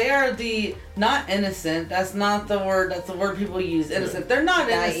 Because they are not innocent. That's not the word. That's the word people use. Innocent. They're not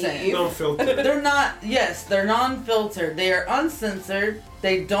innocent. No filter. They're not. Yes, they're non-filtered. They are uncensored.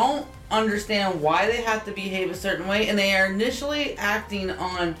 They don't understand why they have to behave a certain way, and they are initially acting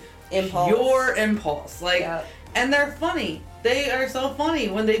on your impulse. And they're funny. They are so funny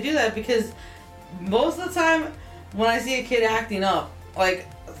when they do that, because most of the time when I see a kid acting up, like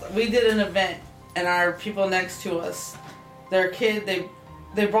we did an event and our people next to us, their kid,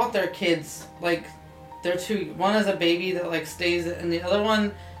 they brought their kids, like they're two. One is a baby that like stays, and the other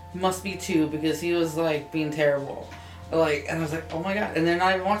one must be 2 because he was like being terrible. Like, and I was like, oh my god, and they're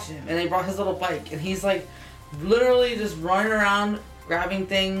not even watching him. And they brought his little bike, and he's like literally just running around, grabbing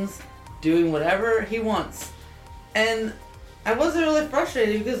things, doing whatever he wants. And I wasn't really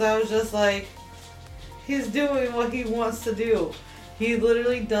frustrated because I was just like, he's doing what he wants to do. He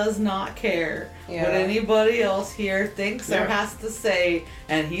literally does not care what anybody else here thinks or has to say,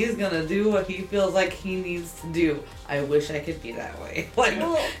 and he's gonna do what he feels like he needs to do. I wish I could be that way. Like,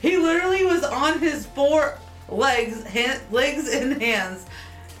 he literally was on his 4 legs and hands,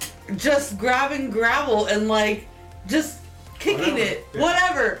 just grabbing gravel and like just kicking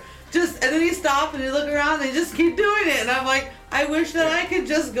whatever. Just, and then he stopped and he looked around and he just keep doing it, and I'm like, I wish that I could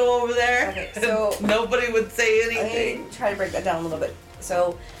just go over there. Okay, so nobody would say anything. Let me try to break that down a little bit.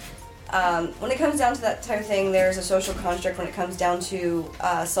 So, when it comes down to that type of thing, there's a social construct. When it comes down to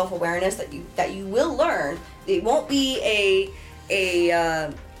self-awareness that you will learn, it won't be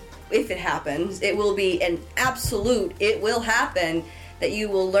if it happens, it will be an absolute. It will happen that you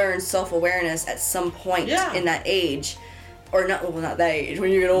will learn self-awareness at some point in that age. Or not that age,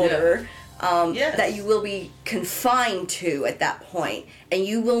 when you get older, that you will be confined to at that point. And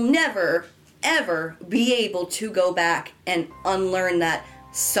you will never, ever be able to go back and unlearn that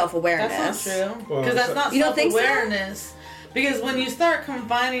self-awareness. That's not true. Because that's not self-awareness. Because when you start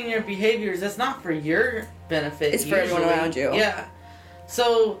confining your behaviors, it's not for your benefit. It's for everyone around you. Yeah.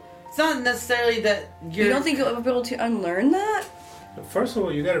 So, it's not necessarily that you're... You don't think you'll ever be able to unlearn that? First of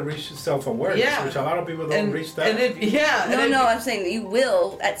all, you got to reach self-awareness, which a lot of people don't reach that. I'm saying that you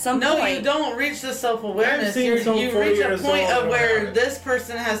will at some point. No, you don't reach the self-awareness. You reach a point of where this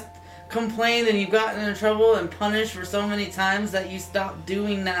person has complained and you've gotten in trouble and punished for so many times that you stop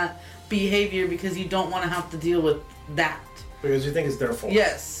doing that behavior because you don't want to have to deal with that. Because you think it's their fault.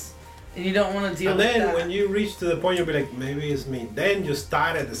 Yes. And you don't want to deal with that. And then when you reach to the point, you'll be like, maybe it's me. Then you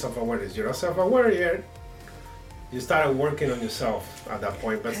started the self-awareness. You're not self-aware yet. You started working on yourself at that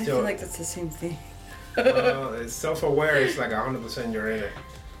point, but still... I feel like that's the same thing. It's self-aware. It's like 100% you're in it.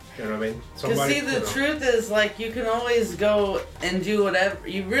 You know what I mean? Because see, the truth is, like, you can always go and do whatever.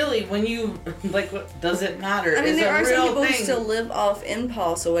 You really, when you, like, what does it matter? I mean, there are some people who still live off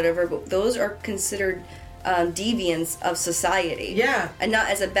impulse or whatever, but those are considered deviants of society. Yeah. And not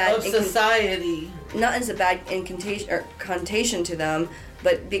as a bad... Of society. Not as a bad connotation to them,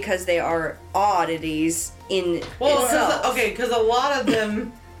 but because they are oddities in itself. Because a lot of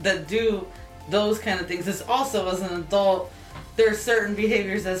them that do those kind of things is also, as an adult, there are certain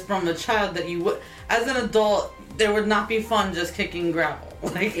behaviors as from a child that you would, as an adult, there would not be fun just kicking gravel.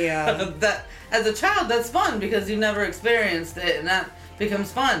 Like, that as a child, that's fun because you've never experienced it, and that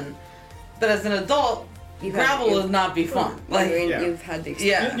becomes fun. But as an adult, gravel would not be fun. Like, you've had the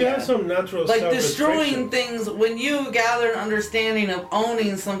experience. You have some natural like destroying things. When you gather an understanding of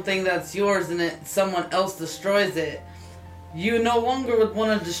owning something that's yours and someone else destroys it, you no longer would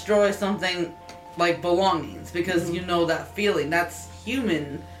want to destroy something like belongings because you know that feeling. That's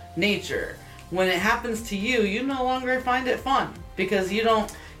human nature. When it happens to you, you no longer find it fun because you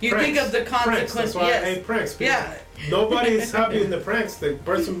don't. You think of the consequences. That's why I hate pranks. Nobody is happy in the pranks. The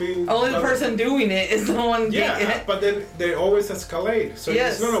person being... Only the person doing it is the one getting it. But then they always escalate. So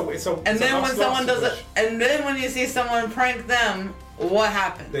and then when someone does it... And then when you see someone prank them, what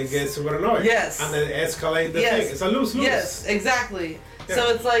happens? They get super annoyed. Yes. And then escalate the thing. It's a lose-lose. Yes, exactly. Yeah. So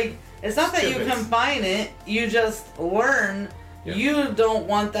it's like... It's not that you confine it. You just learn Yeah. You don't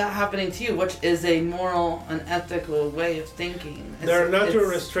want that happening to you, which is a moral and ethical way of thinking. There are natural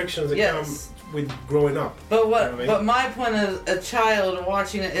restrictions that yes. come with growing up. But what? You know what I mean? But my point is, a child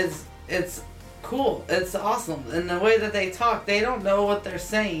watching it is it's cool. It's awesome. And the way that they talk, they don't know what they're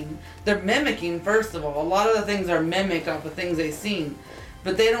saying. They're mimicking, first of all. A lot of the things are mimic off of things they've seen.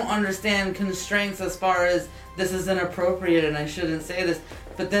 But they don't understand constraints as far as this is inappropriate and I shouldn't say this.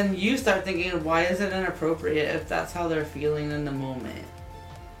 But then you start thinking, why is it inappropriate if that's how they're feeling in the moment?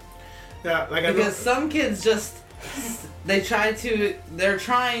 Yeah, like Because some kids just, they're trying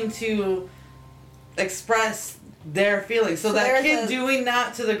to express their feelings. So that kid doing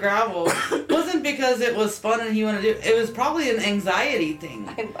that to the gravel wasn't because it was fun and he wanted to do it. It was probably an anxiety thing.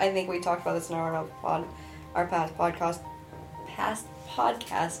 I think we talked about this in our past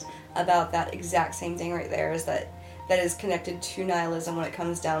podcast about that exact same thing right there, is that is connected to nihilism when it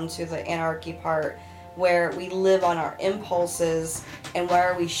comes down to the anarchy part, where we live on our impulses, and why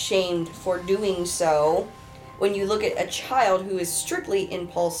are we shamed for doing so? When you look at a child who is strictly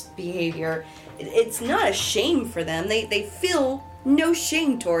impulse behavior, it's not a shame for them. They feel no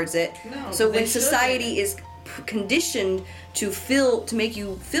shame towards it. No, so when society is conditioned to make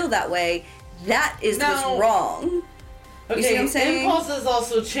you feel that way, that is what's wrong. Okay, you see what I'm saying? Impulses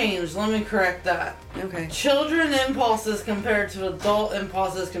also change. Let me correct that. Okay. Children impulses compared to adult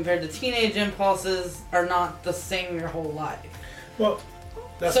impulses compared to teenage impulses are not the same your whole life. Well,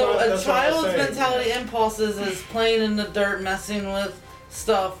 that's so that's a child's mentality impulses is playing in the dirt, messing with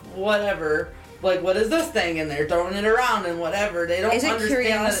stuff, whatever. Like, what is this thing? And they're throwing it around and whatever. They don't understand. Isn't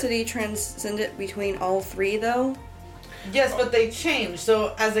curiosity transcendent between all three, though? Yes, but they change.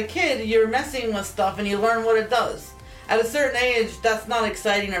 So as a kid, you're messing with stuff and you learn what it does. At a certain age, that's not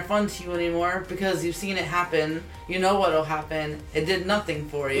exciting or fun to you anymore because you've seen it happen. You know what'll happen. It did nothing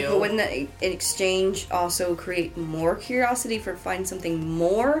for you. But wouldn't that in exchange also create more curiosity for finding something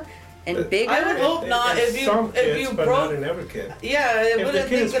more and bigger? I would hope not. If you but broke, not in every kid. Yeah, I wouldn't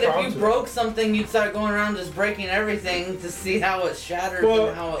think that if you to broke something, you'd start going around just breaking everything to see how it shatters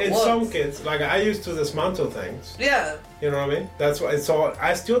and how it in looks. some kids, like I used to dismantle things. Yeah. You know what I mean? That's why. So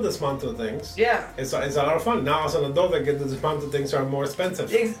I still dismantle things. Yeah. It's a lot of fun. Now as an adult, I get to dismantle things are more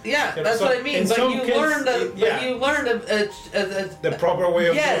expensive. Yeah, you know? that's so what I mean. But you learned the proper way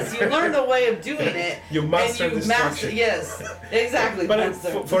of doing it. Yes, you learned a way of doing it. You master destruction. Yes, exactly. But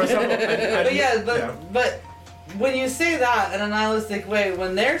for example, but when you say that in a nihilistic way,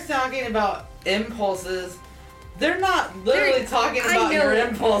 when they're talking about impulses, they're not literally talking about your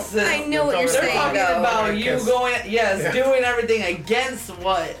impulses. I know what you're saying, though. They're talking about you going, doing everything against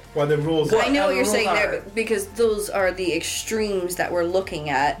what the rules are. I know what you're saying there, because those are the extremes that we're looking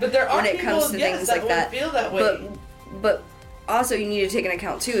at. But there are when it comes to things like that. Feel that way. But also you need to take into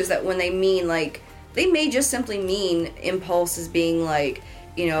account too is that when they mean they may just simply mean impulse as being like,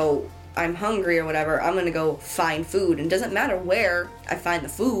 I'm hungry or whatever. I'm gonna go find food, and it doesn't matter where I find the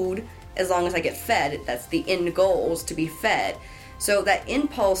food. As long as I get fed, that's the end goal, is to be fed. So that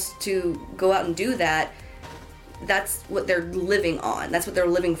impulse to go out and do that, that's what they're living on. That's what they're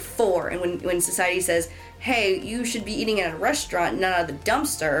living for. And when society says, hey, you should be eating at a restaurant, not out of the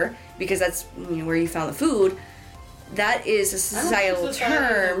dumpster, because that's where you found the food, that is a societal term.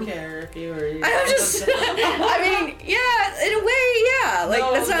 I don't care if you were eating. I mean, yeah, in a way, yeah.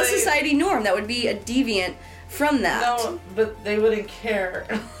 Like, that's not a society norm. That would be a deviant from that. No, but they wouldn't care.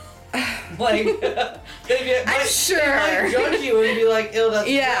 Like, I'm sure. They might judge you and be like, ew, that's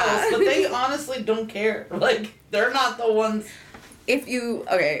gross. But they honestly don't care. Like, they're not the ones. If you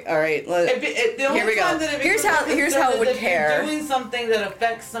okay, all right. Here we go. Here's how it would care. You're doing something that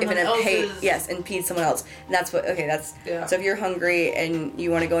affects someone else's. Impedes someone else. And that's what. Okay, that's. Yeah. So if you're hungry and you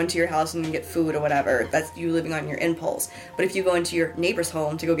want to go into your house and get food or whatever, that's you living on your impulse. But if you go into your neighbor's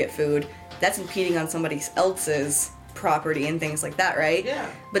home to go get food, that's impeding on somebody else's property and things like that, right? Yeah.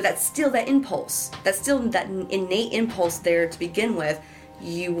 But that's still that impulse. That's still that innate impulse there to begin with.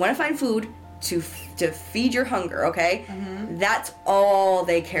 You want to find food to feed your hunger, okay? Mm-hmm. That's all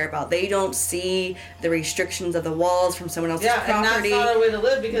they care about. They don't see the restrictions of the walls from someone else's property. Yeah, and that's not a way to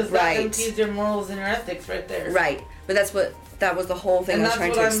live because that impedes your morals and your ethics right there. Right. But that was the whole thing I was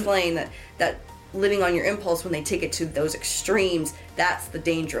trying to explain, that living on your impulse when they take it to those extremes, that's the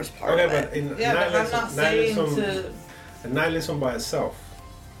dangerous part of it. But nihilism by itself,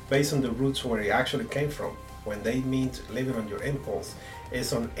 based on the roots where it actually came from, when they mean living on your impulse,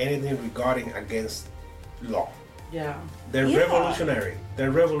 is on anything regarding against law. Yeah. They're revolutionary.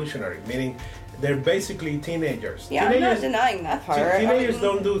 They're revolutionary, meaning they're basically teenagers. Yeah, I'm not denying that part. Teenagers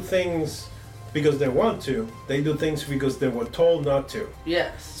don't do things because they want to. They do things because they were told not to.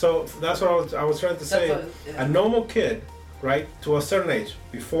 Yes. So that's what I was trying to say. A normal kid right, to a certain age,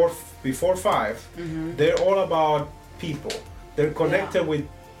 before 5, they're all about people. They're connected with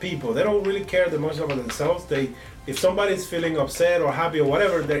people. They don't really care that much about themselves. If somebody's feeling upset or happy or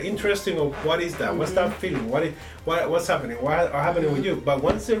whatever, they're interested in what is that? What's that feeling? What's happening? What are happening with you? But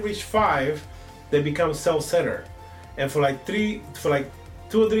once they reach 5, they become self-centered, and for like 2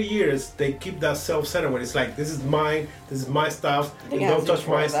 or 3 years, they keep that self-centered where it's like, this is mine, this is my stuff, and don't touch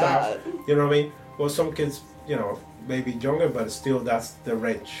my stuff. You know what I mean? Well, some kids, maybe younger, but still that's the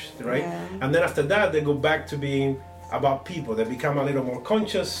range, right? Yeah. And then after that, they go back to being about people. They become a little more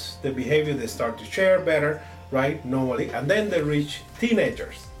conscious, the behavior, they start to share better, right, normally, and then they reach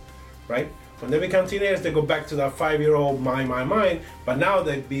teenagers, right? When they become teenagers, they go back to that 5-year-old mind, but now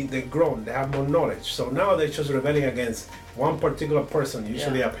they've grown, they have more knowledge. So now they're just rebelling against one particular person,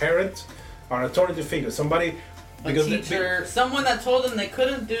 usually a parent or an authority figure, somebody, a teacher, someone that told them they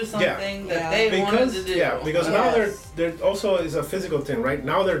couldn't do something that they wanted to do. Yeah, because now they're also is a physical thing, right?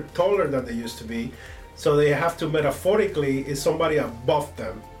 Now they're taller than they used to be, so they have to metaphorically is somebody above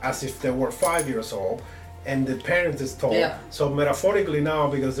them, as if they were 5 years old, and the parent is tall. Yeah. So metaphorically now,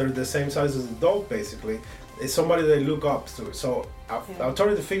 because they're the same size as an adult, basically, it's somebody they look up to. So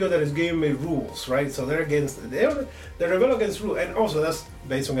authority figure that is giving me rules, right? So they're they rebel against rules, and also that's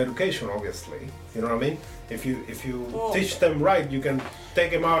based on education, obviously. You know what I mean? If you teach them right, you can take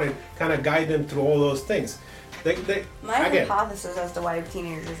them out and kind of guide them through all those things. My hypothesis as to why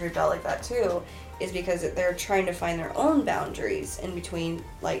teenagers rebel like that too is because they're trying to find their own boundaries in between,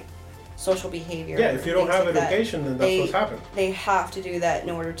 like, social behavior. Yeah, if you don't have education, then that's what's happened. They have to do that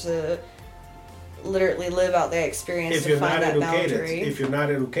in order to literally live out their experience if to you're find not that educated, boundary. If you're not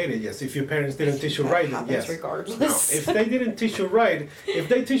educated, yes. If your parents didn't teach you right, then yes. Regardless. Now, if they didn't teach you right, if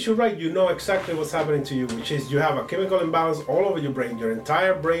they teach you right, you know exactly what's happening to you, which is you have a chemical imbalance all over your brain. Your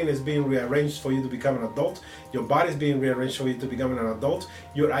entire brain is being rearranged for you to become an adult. Your body's being rearranged for you to become an adult.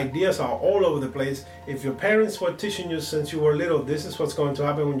 Your ideas are all over the place. If your parents were teaching you since you were little, this is what's going to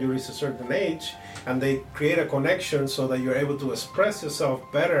happen when you reach a certain age, and they create a connection so that you're able to express yourself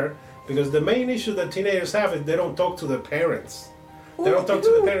better. Because the main issue that teenagers have is they don't talk to their parents. They don't talk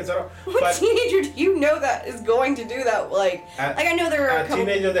to the parents at all. What teenager do you know that is going to do that? I know there are a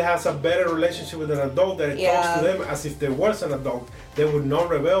teenager that has a better relationship with an adult that talks to them as if they was an adult. They would not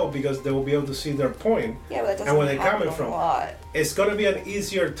rebel because they will be able to see their point and where they're coming from. It's going to be an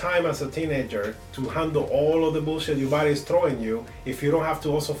easier time as a teenager to handle all of the bullshit your body is throwing you if you don't have to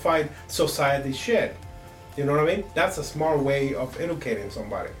also fight society shit. You know what I mean? That's a smart way of educating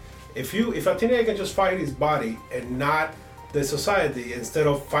somebody. If a teenager can just fight his body and not the society instead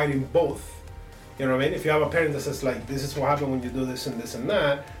of fighting both, you know what I mean? If you have a parent that says like, this is what happens when you do this and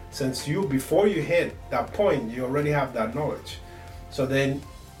that, since before you hit that point, you already have that knowledge. So then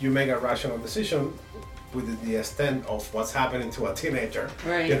you make a rational decision with the extent of what's happening to a teenager.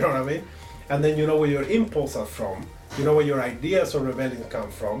 Right. You know what I mean? And then you know where your impulses are from. You know where your ideas of rebellion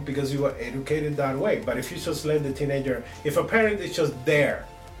come from because you were educated that way. But if you just let the teenager, if a parent is just there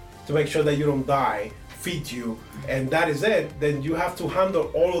to make sure that you don't die, feed you, and that is it, then you have to handle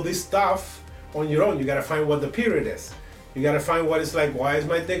all of this stuff on your own. You gotta find what the period is. You gotta find what it's like, why is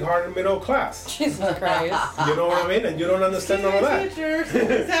my dick hard in middle class? Jesus Christ. You know what I mean? And you don't understand all of that. Teacher,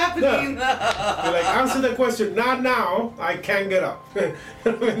 something's happening. No. You're like, answer the question, not now, I can't get up.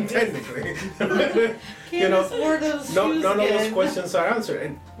 Technically. None of those questions are answered.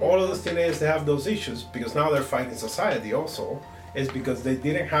 And all of those teenagers, they have those issues because now they're fighting society also. Is because they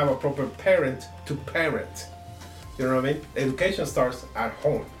didn't have a proper parent to parent. You know what I mean? Education starts at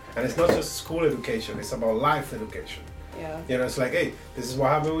home. And it's not just school education, it's about life education. Yeah. You know, it's like, hey, this is what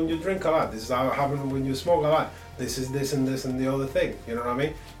happens when you drink a lot. This is how it happens when you smoke a lot. This is this and this and the other thing. You know what I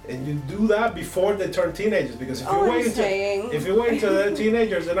mean? And you do that before they turn teenagers. Because if you wait until they're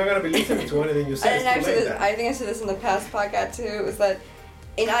teenagers, they're not going to be listening to anything you say. And actually, I think I said this in the past podcast too, is that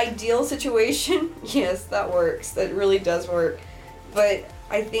in ideal situation, yes, that works. That really does work. But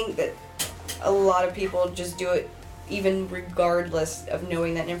I think that a lot of people just do it even regardless of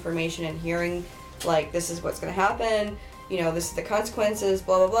knowing that information and hearing, like, this is what's going to happen, this is the consequences,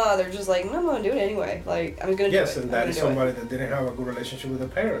 blah, blah, blah. They're just like, no, I'm going to do it anyway. Like, I'm going to do it. Yes, and that is somebody that didn't have a good relationship with their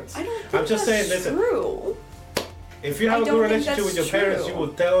parents. I don't think that's true. If you have a good relationship with your parents, you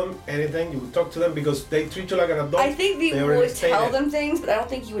will tell them anything, you will talk to them because they treat you like an adult. I think they would tell them things, but I don't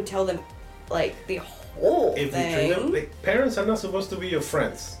think you would tell them, like, the whole thing. You treat them, parents are not supposed to be your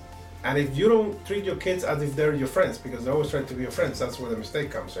friends. And if you don't treat your kids as if they're your friends, because they always try to be your friends, that's where the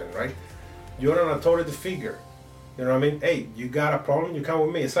mistake comes in, right? You're an authority figure. You know what I mean? Hey, you got a problem, you come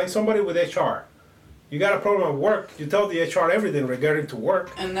with me. It's like somebody with HR. You got a problem at work, you tell the HR everything regarding to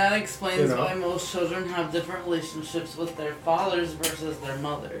work. And that explains You know. why most children have different relationships with their fathers versus their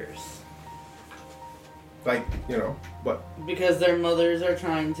mothers. Like, but Because their mothers are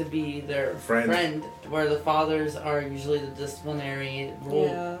trying to be their Friend. where the fathers are usually the disciplinary rule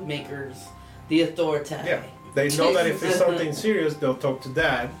Yeah. makers, the authority. yeah, they know that if it's something serious, they'll talk to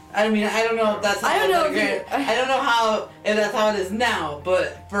dad. I mean, I don't know if that's I don't know if I don't know if that's how it is now,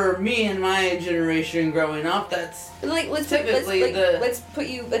 but for me and my generation growing up, that's Like let's Typically the-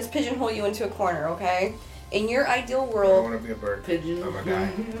 let's pigeonhole you into a corner, okay? In your ideal I world, want to be a bird. pigeon. I'm a guy.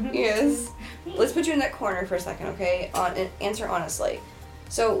 yes. Let's put you in that corner for a second, okay? And answer honestly.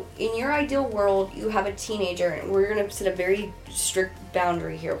 So, in your ideal world, you have a teenager, and we're gonna set a very strict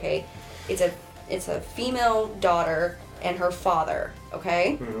boundary here, okay? It's a female daughter and her father,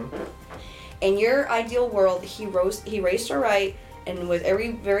 okay? Mm-hmm. In your ideal world, he raised her right and was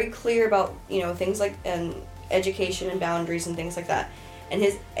very clear about things like education and boundaries and things like that. And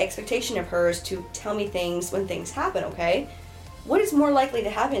his expectation of her is to tell me things when things happen, okay? What is more likely to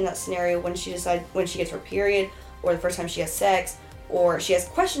happen in that scenario when she gets her period, or the first time she has sex, or she has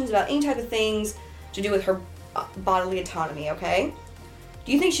questions about any type of things to do with her bodily autonomy, okay?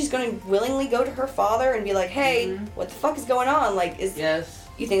 Do you think she's going to willingly go to her father and be like, hey, what the fuck is going on? Like, Yes.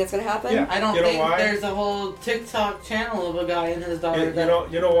 you think that's going to happen? Yeah. I don't You know think why? there's a whole TikTok channel of a guy and his daughter.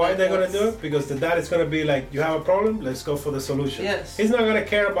 You know why they're gonna do it? Because the dad is gonna be like, you have a problem, let's go for the solution. Yes. He's not gonna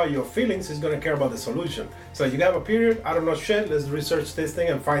care about your feelings, he's gonna care about the solution. So you have a period, I don't know shit, let's research this thing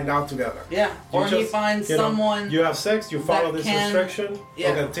and find out together. Yeah. Or he finds someone. You have sex, you follow that this can- restriction, Yeah.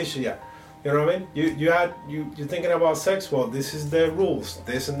 okay, teach you, yeah. You know what I mean? You're thinking about sex, well, this is the rules,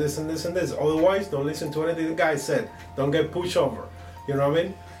 this and this and this and this. Otherwise, don't listen to anything the guy said. Don't get pushed over. You know what I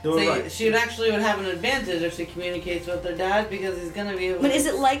mean? Do it See, right. she would have an advantage if she communicates with her dad because he's gonna be able. But is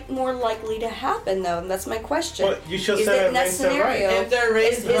it more likely to happen though? And that's my question. Well, you just Is said it I in that raised them right. scenario? If they're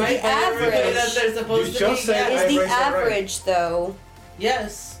raised is right the by everybody average- that they're supposed You to just be, said yes. Is I the raised them right. average though?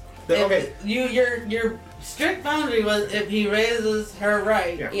 Yes. Okay. Your strict boundary was if he raises her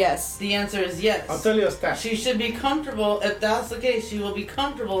right. Yeah. Yes. The answer is yes. I'll tell you a stat. She should be comfortable. If that's the case, she will be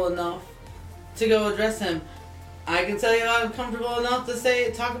comfortable enough to go address him. I can tell you I'm comfortable enough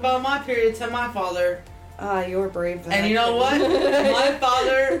to talk about my period to my father. Ah, you're brave. Then And I you know what? couldn't. My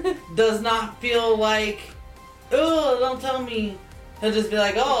father does not feel like, oh, don't tell me. He'll just be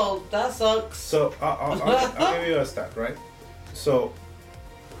like, oh, that sucks. So I'll give you a stat, right? So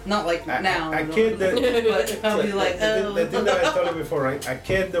Not like now. a kid that but I'll be like, oh. the thing that I told you before, right? A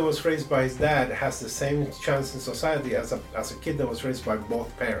kid that was raised by his dad has the same chance in society as a kid that was raised by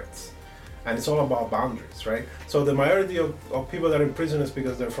both parents. And it's all about boundaries, right? So the majority of people that are in prison is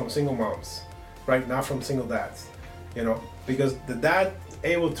because they're from single moms, right? Not from single dads, because the dad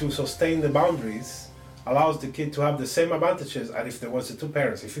able to sustain the boundaries allows the kid to have the same advantages as if there was two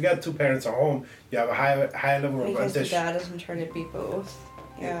parents. If you got two parents at home, you have a high level of Because the advantage. dad doesn't try to be both.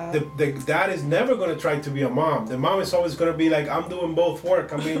 Yeah. The dad is never going to try to be a mom. The mom is always going to be like, I'm doing both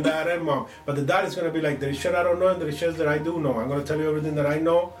work. I'm being dad and mom. But the dad is going to be like, there is shit I don't know and there is shit that I do know. I'm going to tell you everything that I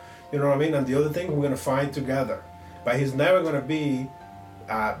know. You know what I mean? And the other thing, we're going to find together. But he's never going to be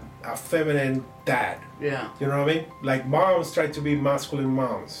a feminine dad. Yeah. You know what I mean? Like moms try to be masculine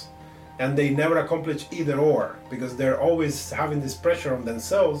moms. And they never accomplish either or. Because they're always having this pressure on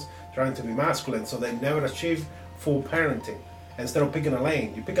themselves trying to be masculine. So they never achieve full parenting. Instead of picking a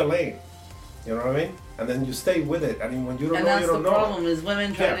lane, you pick a lane. You know what I mean? And then you stay with it. I mean, when you don't And know, that's you don't the know. problem is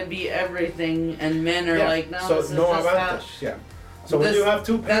women try Yeah. to be everything and men are like, no, so this is no just advantage. how... Yeah. So when This- you have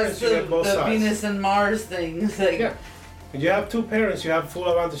two That's parents, you get both the sides. Venus and Mars thing. It's like, Yeah. When you have two parents, you have full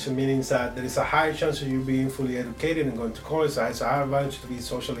advantage, meaning that there is a higher chance of you being fully educated and going to college. So it's a higher advantage to be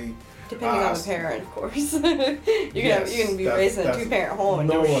socially. Depending on the parent, of course. you can be raised in a two-parent home and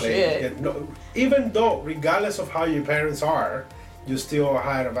no shit. Yeah, no, even though, regardless of how your parents are, you still have a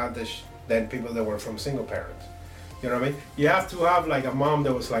higher advantage than people that were from single parents. You know what I mean? You have to have like a mom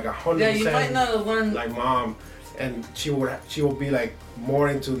that was like 100%. yeah, you might not have learned. Like mom, and she will be like more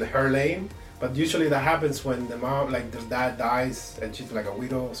into her lane. But usually that happens when the mom, like the dad dies and she's like a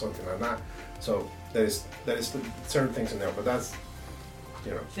widow or something like that. So there is certain things in there, but that's,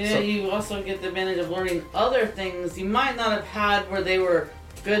 you know. So yeah, you also get the advantage of learning other things you might not have had where they were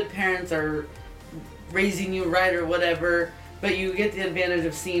good parents or raising you right or whatever, but you get the advantage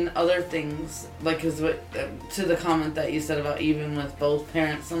of seeing other things, like to the comment that you said about even with both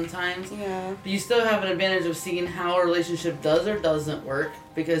parents sometimes. Yeah. But you still have an advantage of seeing how a relationship does or doesn't work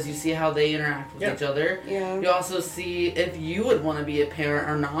because you see how they interact with each other. Yeah. You also see if you would want to be a parent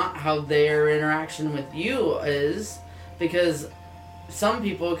or not, how their interaction with you is, because some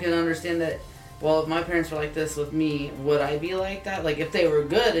people can understand that well, if my parents were like this with me, would I be like that? Like, if they were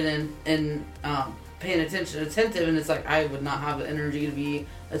good and paying attention, attentive, and it's like, I would not have the energy to be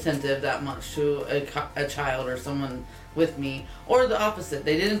attentive that much to a child or someone with me. Or the opposite.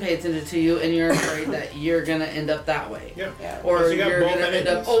 They didn't pay attention to you, and you're afraid that you're going to end up that way. Yeah. Or You got you're both going to end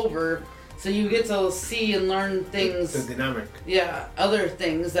up energies. over. So you get to see and learn things. The dynamic. Yeah, other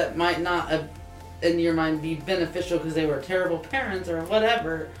things that might not, in your mind, be beneficial because they were terrible parents or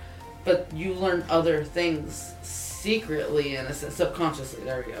whatever, but you learn other things secretly and subconsciously.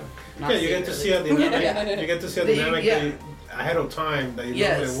 There we go. Not Yeah, you get to see a secretly. dynamic. You get to see a That you- dynamic yeah. that you, ahead of time that you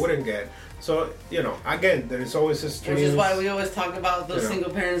Yes. normally wouldn't get. So, you know, again, there is always a stream. Which is why we always talk about those You know.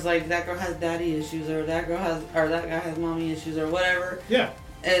 single parents, like that girl has daddy issues, or that guy has mommy issues, or whatever. Yeah.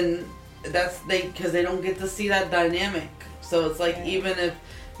 And that's because they don't get to see that dynamic. So it's like, even if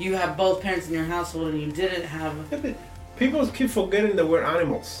you have both parents in your household and you didn't have, Yeah, but people keep forgetting that we're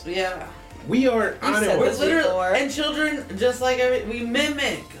animals. yeah. We are You said We're animals. this literally, before. and children, just like we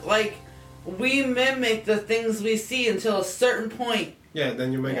mimic. Like, we mimic the things we see until a certain point. Yeah,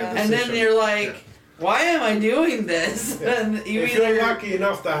 then you make a Yeah. decision. And then you're like, Yeah. why am I doing this? Yeah. And you if either, you're lucky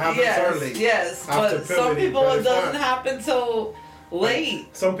enough to happen yes, early. yes. after But some puberty, people, but it if doesn't not- happen till late.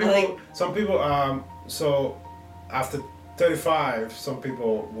 Some people, Like- so after 35, some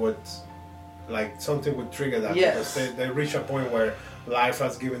people would, like, something would trigger that. Yes. Because they reach a point where life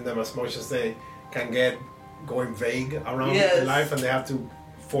has given them as much as they can get going vague around Yes. life, and they have to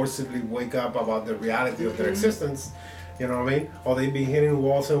forcibly wake up about the reality of their existence. You know what I mean? Or they've been hitting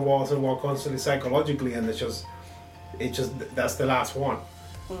walls and walls and walls constantly psychologically, and it just that's the last one.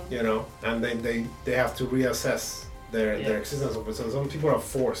 You know, and then they have to reassess their existence. So some people are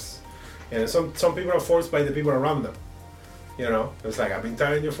forced, and some people are forced by the people around them. You know, it's like, I've been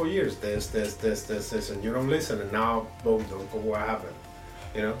telling you for years, this, and you don't listen, and now boom, look what happened.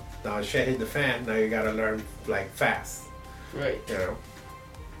 You know, now shit hit the fan. Now you gotta learn like fast. Right. You know.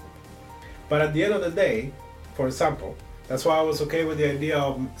 But at the end of the day, for example, that's why I was okay with the idea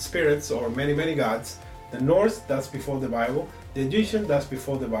of spirits or many gods. The Norse, that's before the Bible. The Egyptian, that's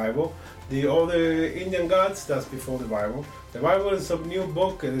before the Bible. The other Indian gods, that's before the Bible. The Bible is a new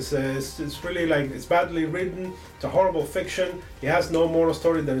book. It's really like, it's badly written. It's a horrible fiction. It has no moral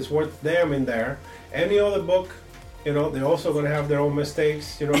story that is worth damn in there. Any other book, you know, they're also going to have their own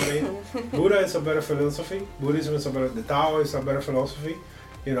mistakes. You know what I mean? Buddha is a better philosophy. Buddhism is a better, the Tao is a better philosophy.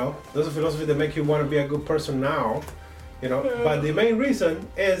 You know, those are philosophies that make you want to be a good person now. You know, but the main reason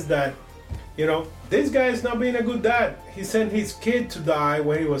is that, you know, this guy is not being a good dad. He sent his kid to die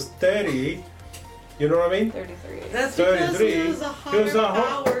when he was 30. You know what I mean? 33. That's because 33. he was a He was higher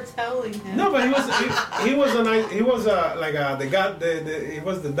a power telling him. No, but he was the god, he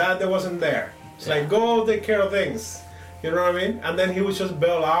was the dad that wasn't there. It's like, go take care of things. You know what I mean? And then he would just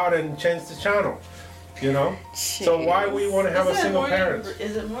bail out and change the channel. You know? So why we want to have a single parent?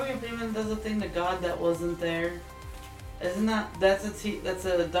 Is it Morgan Freeman does a thing, the God that wasn't there? Isn't that's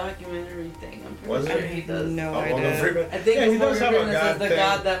a documentary thing? I'm Was pretty it? sure he does. No Morgan idea. Freeman? I think Yeah, it's he does Morgan have a Freeman says God the thing.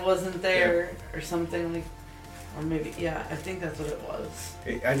 God that wasn't there or something like, or maybe I think that's what it was.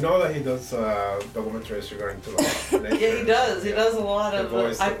 I know that he does documentaries regarding to nature. Yeah, he does. He does a lot The of.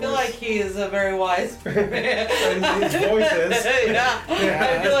 voice, I the feel voice. like he is a very wise man. And his voices. yeah.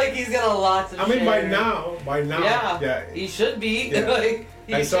 I feel like he's got a lot to I mean, by share. now, Yeah. He should be. Yeah. like,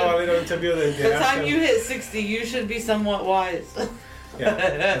 he I saw a should. little interview that they The asked time him. you hit 60, you should be somewhat wise.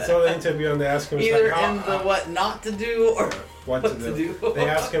 Yeah, I saw the interview and they asked him it's Either like, in the what not to do or what what to do. They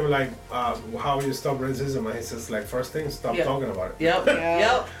asked him like, how you stop racism, and he says like, first thing, stop Yeah. talking about it. Yep, Yeah.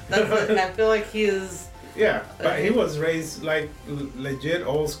 yep. That's it. And I feel like he is. Yeah, but he was raised like legit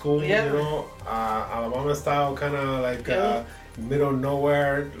old school, Yeah. you know, Alabama style, kind of like Yeah. middle of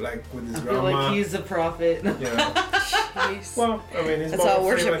nowhere, like with his I feel grandma. like he's a prophet. You know. Jeez. Well, I mean, his That's how I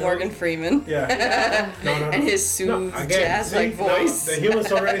worship Freeman, Morgan Freeman. Yeah. No. And his soothed jazz-like see, voice. No, the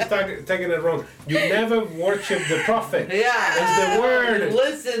humans already taking it wrong. You never worship the prophet. Yeah. It's the word.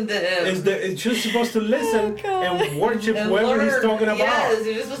 Listen to him. It's just supposed to listen God. and worship And whoever he's learn. talking about. Yes,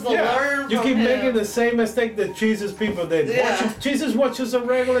 you're just supposed to learn You from keep him. making the same mistake that Jesus people did. Yeah. Jesus watches a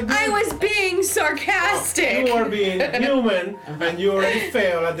regular dude. I was being sarcastic. You are being human, and you already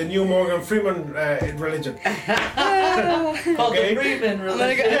fail at the new Morgan Freeman religion. Called Okay. the Freeman I'm gonna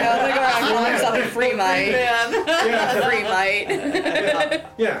religion. go around calling myself a free mite. Man. Yeah, Free mite.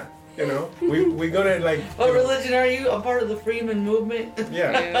 yeah. You know, we're gonna like. What religion are you? A part of the Freeman movement?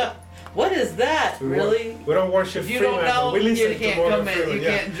 Yeah. What is that? Really? We don't worship If you Freeman. don't know, we listen you can't to Morgan come in. Freeman. You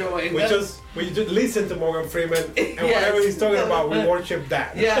yeah. can't join. We just listen to Morgan Freeman, and Yes. whatever he's talking about, we worship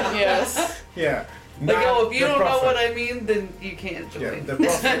that. Yeah. Yes. Yeah. Like, Not if you the don't know prophet. what I mean, then you can't join. Yeah, the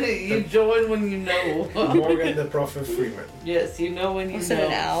prophet. You join when you know. Morgan the Prophet Freeman. Yes, you know when you Listen know.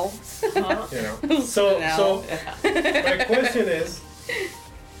 an owl. Huh? You know. So my question is,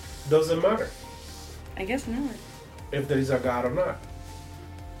 does it matter I guess not. if there is a God or not?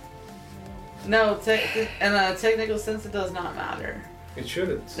 No, in a technical sense, it does not matter. It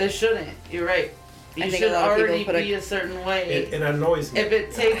shouldn't. It shouldn't. You're right. You I think a should lot of people already put a- be a certain way. It annoys me. If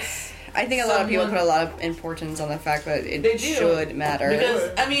it takes, I think a lot of people Someone- put a lot of importance on the fact that it They do. should matter. because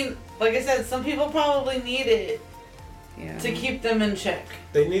I mean, like I said, some people probably need it yeah. to keep them in check.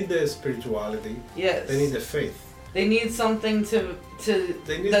 They need the spirituality. Yes. They need the faith. They need something to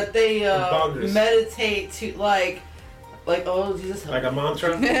They need that they boundaries. meditate to like oh Jesus help Like a me.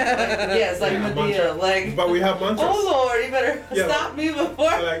 mantra. Yes, like Yeah, a Medea, mantra. like But we have mantras. oh Lord, you better Yeah. stop me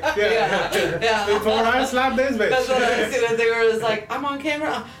before. Like, yeah. Before I slap this bitch. That's what I see when they were just like, I'm on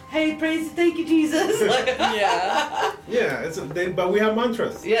camera. Hey, praise, thank you, Jesus. Like, Yeah. Yeah, but we have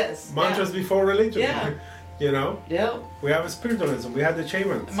mantras. Yes. Mantras before religion. Yeah. You know, Yeah. we have spiritualism. We have the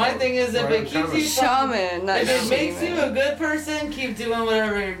shaman. My thing is, if it keeps you Shaman, not if it makes you shaman. a good person, keep doing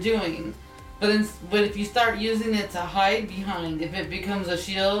whatever you're doing. But if you start using it to hide behind, if it becomes a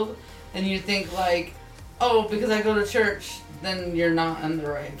shield, and you think like, oh, because I go to church, then you're not in the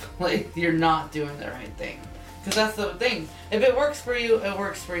right place. You're not doing the right thing. Because that's the thing. If it works for you, it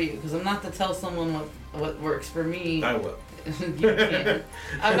works for you. Because I'm not to tell someone what works for me. I will. You can't.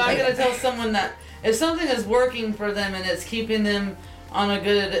 I'm not gonna tell someone that if something is working for them and it's keeping them on a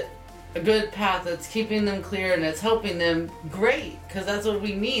good path, it's keeping them clear and it's helping them, great, because that's what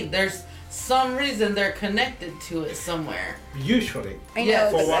we need. There's some reason they're connected to it somewhere. Usually, I Yeah,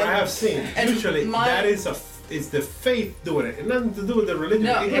 know. for what I have seen, and usually my- that is it's the faith doing it. It nothing to do with the religion.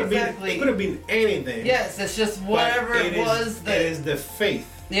 No, it could exactly. It could have been anything. Yes, it's just but whatever it it is- was that. it is the faith.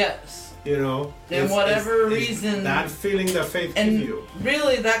 Yes. You know. And whatever reason- that feeling that faith And gives you.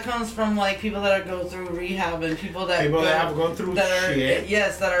 really, that comes from like people that go through rehab and people that Have gone through that are shit.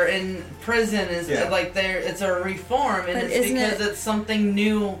 that are in prison is Yeah. like it's a reform and But it's isn't because it's something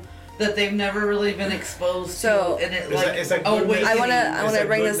new that they've never really been exposed So- to and it It's a oh goodness- wait I wanna it's a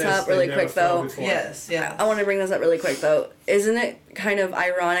bring this goodness up they really never quick, felt though. before. yes I want to bring this up really quick though. Isn't it kind of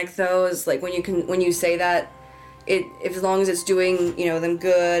ironic though? Is like when you say that, if as long as it's doing them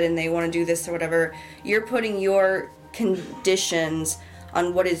good and they want to do this or whatever, you're putting your conditions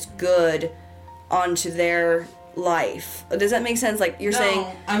on what is good onto their life. Does that make sense? Like you're saying.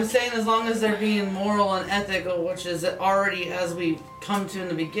 I'm saying as long as they're being moral and ethical, which is already as we come to in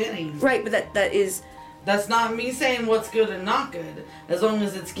the beginning. Right, but that is. That's not me saying what's good and not good. As long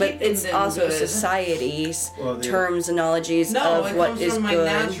as it's keeping But it's them also good. society's Well, the- terminologies No, of it what comes is from my good.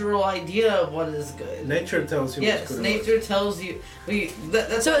 natural idea of what is good. Nature tells you. Yes, what's good nature tells you.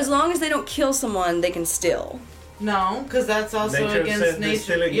 That's So as long as they don't kill someone, they can still. no, because that's also Nature against said they're nature.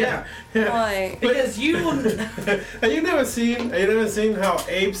 stealing- Yeah, Why? because you. Have you never seen how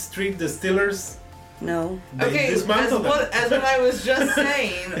apes treat the stealers? No. They Okay, as dismantle them. what I was just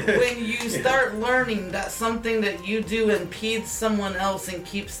saying, when you start learning that something that you do impedes someone else and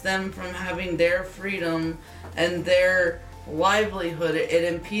keeps them from having their freedom and their livelihood, it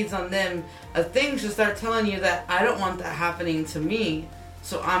impedes on them, a thing should start telling you that I don't want that happening to me,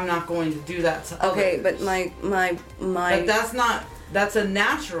 so I'm not going to do that to Okay, others. but my But that's a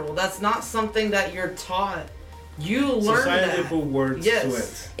natural, that's not something that you're taught. You learn Society that. put words Yes. to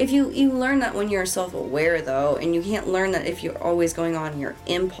it. if you learn that when you're self-aware though, and you can't learn that if you're always going on your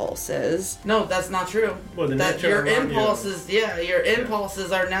impulses. No, that's not true. Well, the That nature your around you. impulses, your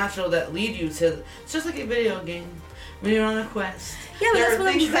impulses are natural that lead you to. It's just like a video game when you're on a quest. Yeah, but There that's are what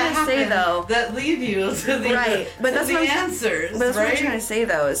I'm things trying that to say, happen though. That lead you to the Right, but to that's the what I'm- answers. But that's right? what I'm trying to say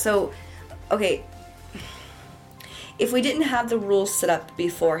though. So, okay, if we didn't have the rules set up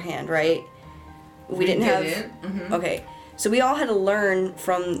beforehand, right? We didn't have. Mhm. Okay, so we all had to learn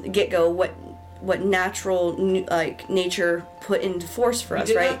from the get-go what natural nature put into force for We us,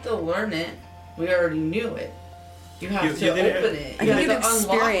 didn't right? have to learn it. We already knew it. You have You to didn't open have- it. I You think have to you've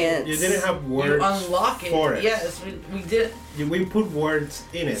unlock it. experienced. You didn't have You words unlock it. for it. Yes, we did. We put words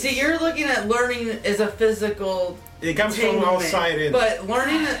in it. See, you're looking at learning as a physical. It comes from entanglement, outside in. But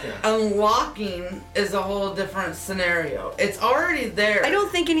learning, Yeah. unlocking is a whole different scenario. It's already there. I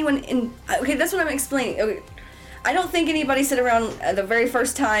don't think anyone okay, that's what I'm explaining. Okay, I don't think anybody sit around the very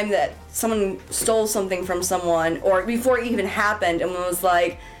first time that someone stole something from someone, or before it even happened, and was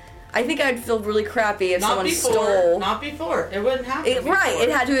like, I think I'd feel really crappy if Not someone before. stole. Not before. It wouldn't happen. Right, before. it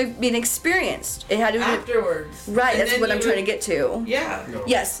had to have been experienced. It had to have been, afterwards. right. And That's then what I'm you trying to would- get to. Yeah. No.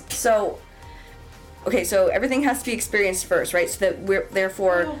 Yes. So okay, so everything has to be experienced first, right? So that we're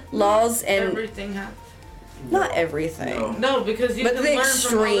therefore No, laws and everything happens. not everything. No. No, because you But can the learn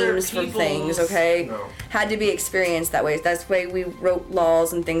extremes from from things, people's- okay, No. had to be experienced that way. That's the way we wrote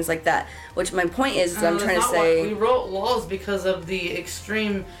laws and things like that. Which my point is, I'm that's trying to not why we say. wrote laws because of the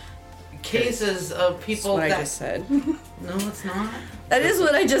extreme cases of That's people what I that. just said. No, it's not. That is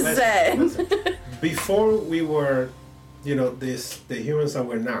what I just said. Listen. Before we were, the humans that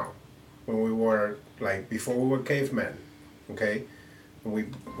we're now, when we were before we were cavemen, okay,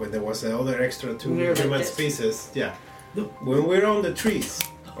 when there was the other extra two We were like human this. species, yeah, when we're on the trees,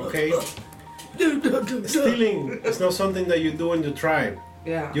 okay, stealing is not something that you do in the tribe.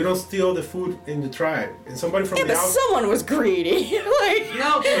 Yeah. You don't steal the food in the tribe, and somebody from Yeah, the but outside. someone was greedy. like,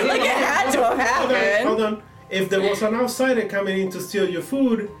 No, 'cause like it had to have happened. Hold on. If there was an outsider coming in to steal your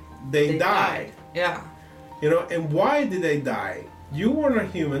food, they died. Yeah. And why did they die? You were not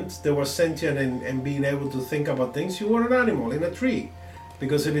humans. They were sentient and being able to think about things. You were an animal in a tree,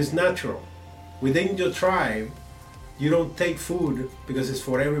 because it is natural. Within your tribe, you don't take food because it's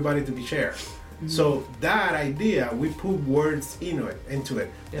for everybody to be shared. So that idea, we put words into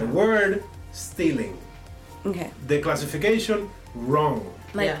it. Yeah. The word stealing. Okay. The classification, wrong.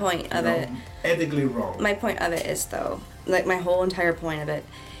 My Yeah. point of it. Ethically wrong. My point of it is though, like my whole entire point of it,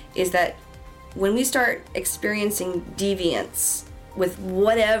 is that when we start experiencing deviance with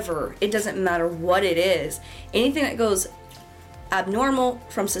whatever, it doesn't matter what it is, anything that goes abnormal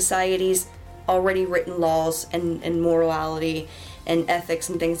from society's already written laws and morality and ethics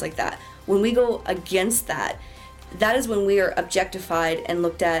and things like that. When we go against that, that is when we are objectified and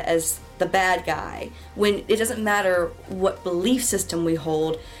looked at as the bad guy. When it doesn't matter what belief system we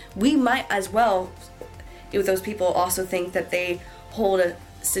hold, we might as well, if those people also think that they hold a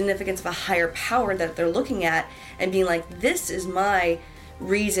significance of a higher power that they're looking at and being like, this is my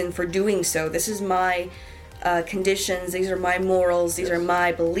reason for doing so. This is my conditions. These are my morals. These are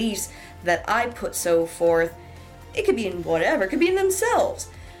my beliefs that I put so forth. It could be in whatever. It could be in themselves.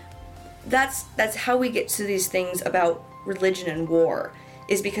 That's how we get to these things about religion and war,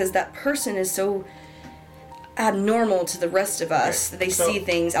 is because that person is so abnormal to the rest of us that they So- see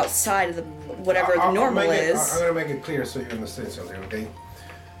things outside of the whatever the I'll normal make it- is. I'm gonna make it clear so you understand something, okay?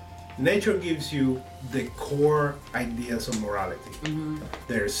 Nature gives you the core ideas of morality.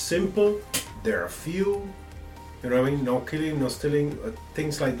 They're simple, they're few, you know what I mean? No killing, no stealing,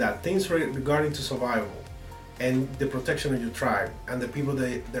 things like that. Things regarding to survival and the protection of your tribe and the people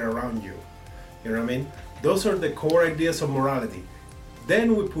that are around you. You know what I mean? Those are the core ideas of morality.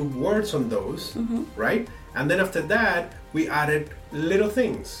 Then we put words on those, right? And then after that, we added little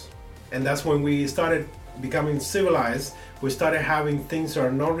things. And that's when we started becoming civilized. We started having things that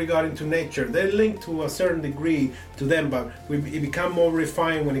are not regarding to nature. They link to a certain degree to them, but it became more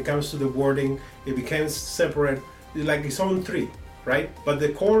refined when it comes to the wording. It became separate, like its own tree, right? But the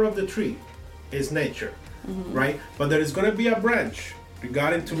core of the tree is nature, right? But there is going to be a branch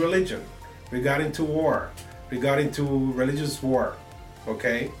regarding to religion, regarding to war, regarding to religious war,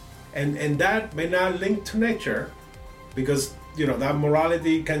 okay? And that may not link to nature, because that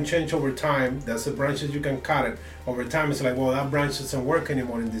morality can change over time. That's the branches you can cut it over time. It's like, well, that branch doesn't work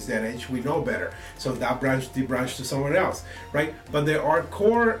anymore in this day and age. We know better, so that branch de-branched to somewhere else, right? But there are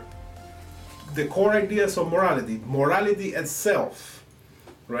the core ideas of morality itself,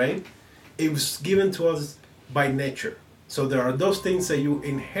 right? It was given to us by nature. So there are those things that you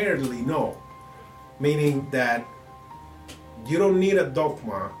inherently know, meaning that you don't need a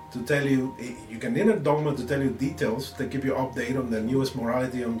dogma to tell you. You can need a dogma to tell you details to keep you updated on the newest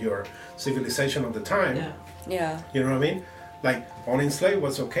morality on your civilization of the time. Yeah. Yeah. You know what I mean? Like, owning slave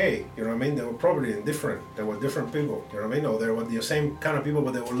was okay. You know what I mean? They were probably different. They were different people. You know what I mean? Or they were the same kind of people,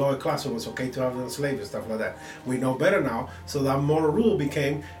 but they were lower class, so it was okay to have them slaves and stuff like that. We know better now, so that moral rule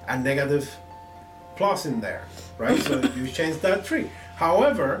became a negative plus in there, right? So you change that tree.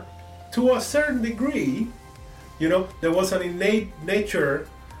 However, to a certain degree, there was an innate nature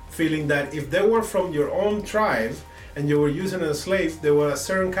feeling that if they were from your own tribe and you were using a slave, there was a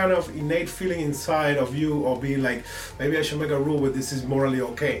certain kind of innate feeling inside of you of being like, maybe I should make a rule where this is morally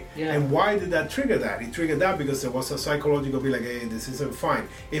okay. Yeah. And why did that trigger that? It triggered that because there was a psychological be like, hey, this isn't fine.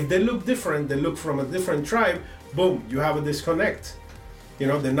 If they look different, they look from a different tribe, boom, you have a disconnect.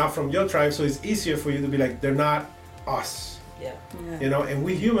 They're not from your tribe, so it's easier for you to be like, they're not us. Yeah. And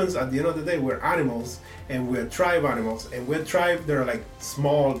we humans, at the end of the day, we're animals, and we're tribe animals, and we're tribe, they're like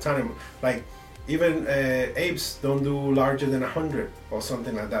small, tiny, like even apes don't do larger than 100 or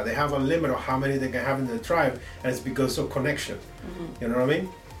something like that. They have a limit of how many they can have in the tribe, and it's because of connection. You know what I mean?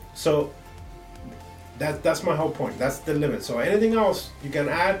 So that's my whole point. That's the limit. So anything else, you can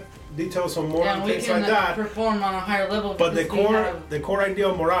add details on moral and we things can like that. perform on a higher level. But the because core idea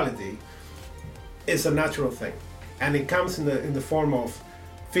of morality is a natural thing, and it comes in the form of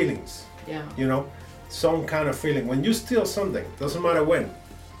feelings. Yeah. You know, some kind of feeling. When you steal something, doesn't matter when,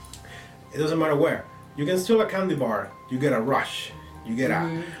 it doesn't matter where. You can steal a candy bar, you get a rush, you get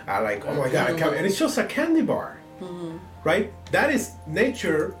a like, oh my god, and it's just a candy bar, right? That is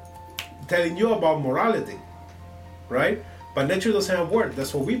nature telling you about morality, right? But nature doesn't have words.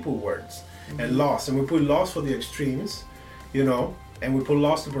 That's what we put words and laws, and we put laws for the extremes, you know, and we put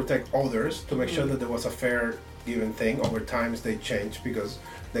laws to protect others to make sure that there was a fair given thing. Over times they change because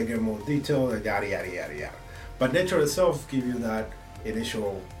they get more detailed and yada yada yada yada. But nature itself gives you that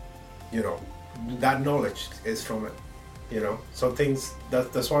initial, you know, that knowledge is from it, you know. So things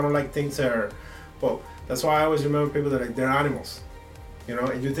that's why I don't like things that are, well, that's why I always remember people that are like they're animals, you know.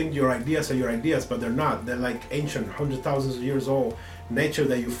 And you think your ideas are your ideas, but they're not. They're like ancient, hundreds, thousands of years old nature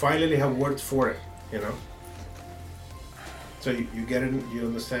that you finally have words for it, you know. So you get it, you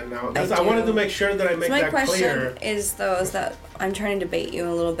understand now. I wanted to make sure that I make that clear. My question is that I'm trying to debate you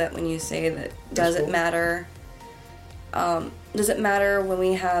a little bit when you say that does it matter? Does it matter when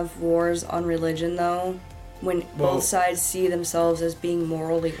we have wars on religion though? When both sides see themselves as being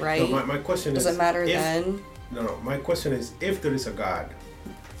morally right? No, my question does is... Does it matter then? No, my question is if there is a God,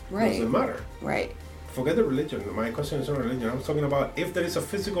 right. does it matter? Right. Forget the religion. My question is not religion. I'm talking about if there is a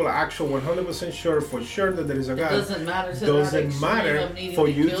physical, actual, 100% sure that there is a God. It doesn't matter to does it matter for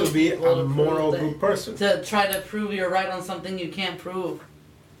you to be a moral good person? To try to prove you're right on something you can't prove.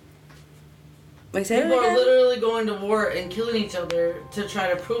 Wait, say People it again? are literally going to war and killing each other to try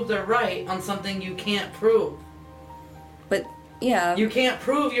to prove they're right on something you can't prove. But yeah, you can't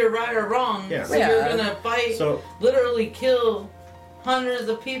prove you're right or wrong. Yeah. So you're gonna fight, literally kill hundreds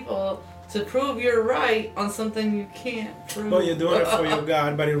of people to prove you're right on something you can't prove. Well, you're doing it for your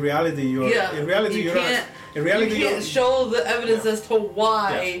God, but in reality, you can't show the evidence as to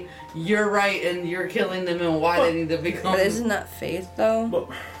why you're right and you're killing them and why they need to become. But isn't that faith though? Well,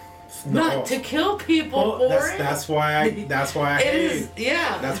 not to kill people for it. That's why I hate. That's why I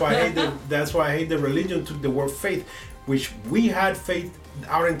hate the religion to the word faith, which we had faith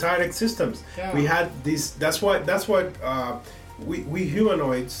our entire existence. Yeah. We had this. That's what we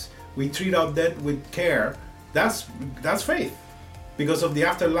humanoids. We treat our dead with care. That's faith, because of the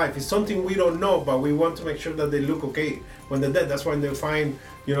afterlife. It's something we don't know, but we want to make sure that they look okay when they're dead. That's when they find,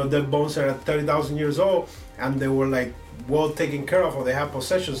 dead bones that are 30,000 years old, and they were like well taken care of, or they have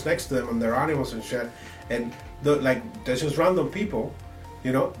possessions next to them and their animals and shit. And they're just random people.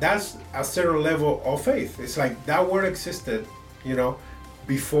 That's a certain level of faith. It's like that word existed,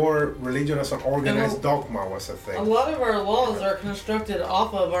 before religion as an organized dogma was a thing. A lot of our laws are constructed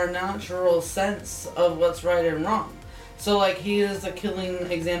off of our natural sense of what's right and wrong. So, like, he is a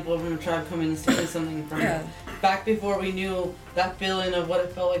killing example from a tribe coming and stealing something from him. Back before we knew that feeling of what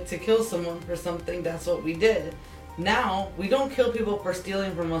it felt like to kill someone for something, that's what we did. Now, we don't kill people for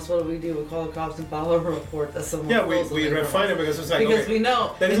stealing from us. What do? We call the cops and file a report that someone we refine it because it's like, because we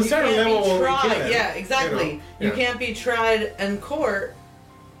know there's a certain level where we kill it. Yeah, exactly. You can't be tried in court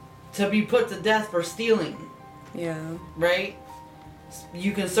to be put to death for stealing. Yeah. Right?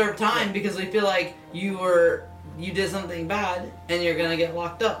 You can serve time because we feel like you did something bad and you're gonna get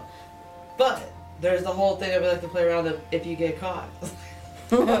locked up. But there's the whole thing that we like to play around of if you get caught.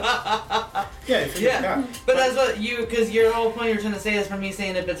 Yeah. But that's what because your whole point you're trying to say is from me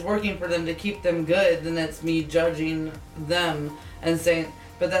saying if it's working for them to keep them good, then that's me judging them and saying,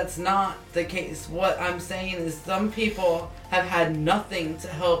 but that's not the case. What I'm saying is some people have had nothing to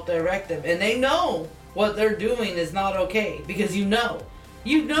help direct them, and they know what they're doing is not okay because you know,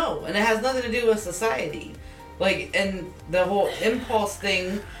 and it has nothing to do with society. Like, and the whole impulse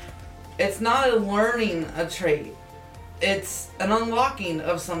thing, it's not a learning a trait. It's an unlocking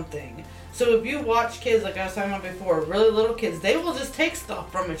of something. So if you watch kids, like I was talking about before, really little kids, they will just take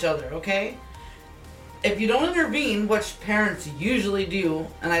stuff from each other, okay? If you don't intervene, which parents usually do,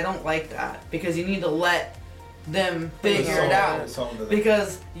 and I don't like that, because you need to let them figure it out.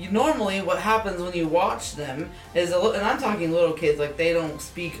 Because normally what happens when you watch them is, and I'm talking little kids, like they don't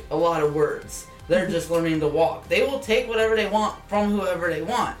speak a lot of words. They're just learning to walk. They will take whatever they want from whoever they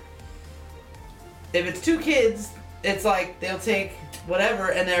want. If it's two kids, it's like they'll take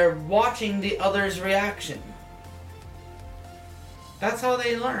whatever and they're watching the other's reaction. That's how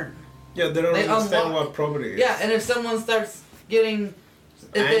they learn. Yeah, they don't understand what property is. Yeah, and if someone starts getting,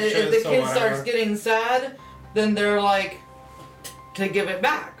 if the kid starts getting sad, then they're like, to give it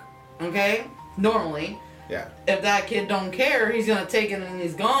back, okay? Normally. Yeah. If that kid don't care, he's gonna take it and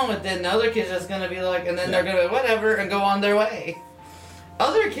he's gone with it, and the other kid's just gonna be like, and then they're gonna whatever and go on their way.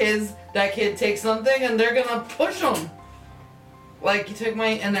 Other kids, that kid takes something and they're gonna push them. Like, you took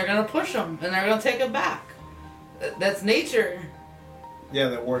and they're gonna push them and they're gonna take it back. That's nature. Yeah,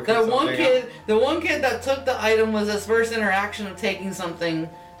 they're working. The one kid that took the item was his first interaction of taking something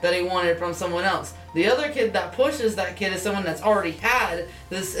that he wanted from someone else. The other kid that pushes that kid is someone that's already had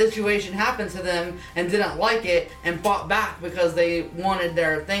this situation happen to them and didn't like it and fought back because they wanted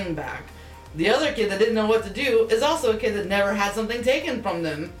their thing back. The other kid that didn't know what to do is also a kid that never had something taken from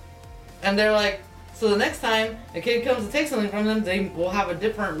them. And they're like, so the next time a kid comes to take something from them, they will have a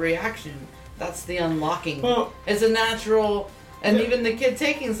different reaction. That's the unlocking. Well, it's a natural, and even the kid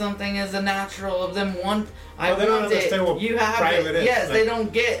taking something is a natural of them I they don't want understand it. what You have private it. is. Yes, Like, they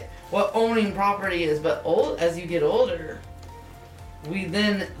don't get what owning property is. But as you get older, we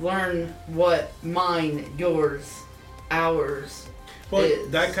then learn what mine, yours, ours. Well, is.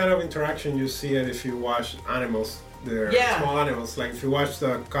 that kind of interaction you see it if you watch animals. They're Yeah. small animals. Like if you watch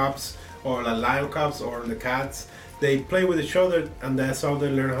the cubs or the lion cubs or the cats, they play with each other, and that's how they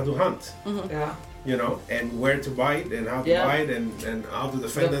learn how to hunt. Yeah. You know, and where to bite and how to Yeah. bite and how to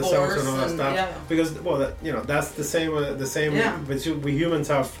defend The themselves and force all that and- stuff. yeah. Because that's the same. Yeah. But we humans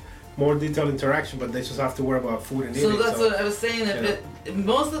have more detailed interaction, but they just have to worry about food and So eating. that's what I was saying.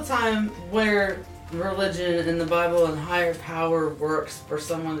 Most of the time, where religion in the Bible and higher power works for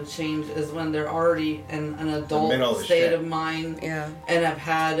someone to change is when they're already in an middle adult of the state shit. of mind Yeah. and have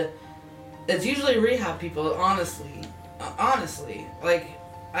had. It's usually rehab people. Honestly, like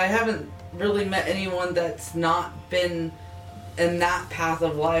I haven't really met anyone that's not been in that path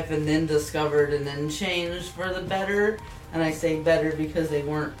of life and then discovered and then changed for the better. And I say better because they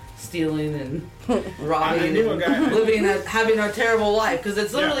weren't stealing and robbing I knew a guy- and having a terrible life, because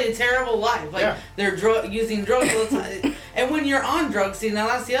it's literally a terrible life. Like they're using drugs all the time. And when you're on drugs, see, now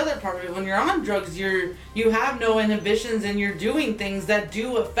that's the other part of it. When you're on drugs, you have no inhibitions and you're doing things that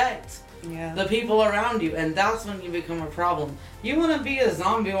do affect the people around you, and that's when you become a problem. You want to be a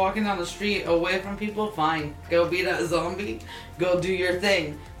zombie walking down the street away from people? Fine, go be that zombie. Go do your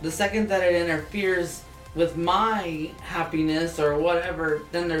thing. The second that it interferes with my happiness or whatever,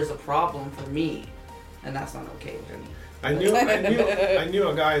 then there's a problem for me, and that's not okay with me. I knew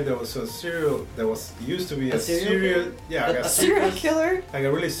a guy that was used to be a serial serial Serial killer? like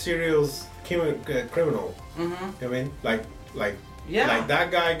a really serious criminal. Mm-hmm. You know what I mean, like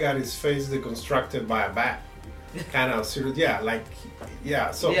that guy got his face deconstructed by a bat. Kind of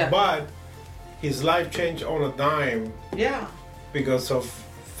serious, So, but his life changed on a dime. Yeah. Because of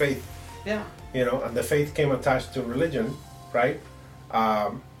faith. Yeah. You know, and the faith came attached to religion, right?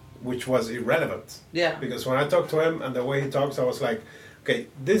 Which was irrelevant. Yeah. Because when I talked to him and the way he talks, I was like, okay,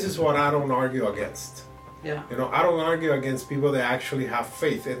 this is what I don't argue against. Yeah. You know, I don't argue against people that actually have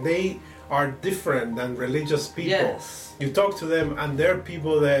faith, and they are different than religious people. Yes. You talk to them, and they're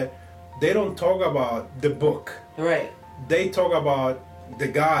people that they don't talk about the book. Right. They talk about the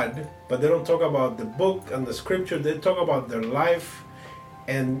God, but they don't talk about the book and the scripture. They talk about their life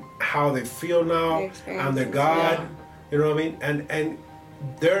and how they feel now and their God. Yeah. You know what I mean? And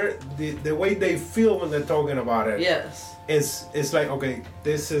they're the way they feel when they're talking about it. Yes. It's like, okay,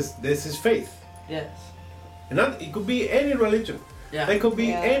 this is faith. Yes. And it could be any religion. Yeah. It could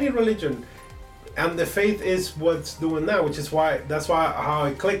be any religion. And the faith is what's doing that, which is that's why how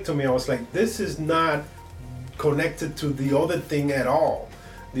it clicked to me. I was like, this is not connected to the other thing at all.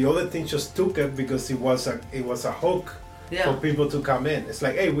 The other thing just took it because it was a hook for people to come in. It's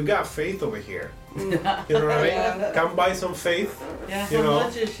like, hey, we got faith over here. You know what I mean? Yeah. Come buy some faith. Yeah. You How know?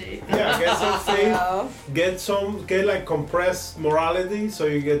 much is she? Yeah, get some faith. Get like compressed morality so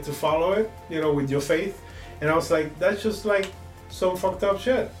you get to follow it, you know, with your faith. And I was like, that's just like some fucked up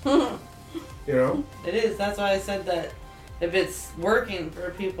shit. You know? It is. That's why I said that if it's working for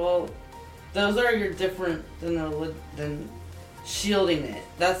people, those are your different than shielding it.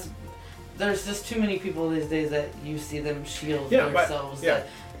 There's just too many people these days that you see them shield themselves.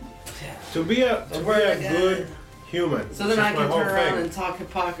 To be a good human. So then I can my whole turn around thing. and talk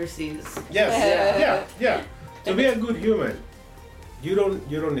hypocrisies. Yes. Yeah. To be a good human, you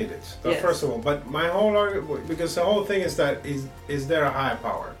don't need it. First of all, but my whole argument, because the whole thing is that is there a higher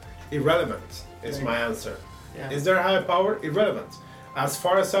power? Irrelevant is my answer. Yeah. Is there a higher power? Irrelevant. As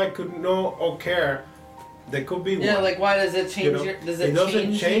far as I could know or care, there could be one. Like why does it change? You know, it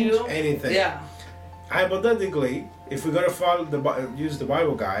doesn't change you? anything. Yeah. Hypothetically, if we're gonna use the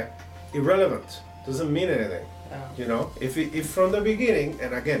Bible guy, irrelevant doesn't mean anything. Yeah. You know, if from the beginning,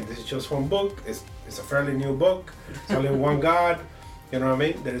 and again, this is just one book. It's a fairly new book. It's only one God. You know what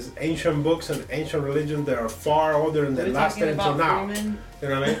I mean? There's ancient books and ancient religion that are far older and that We're lasted talking until about now. Freeman? You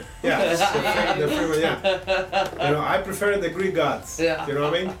know what I mean? Yeah, the Freeman, yeah. You know, I prefer the Greek gods. Yeah. You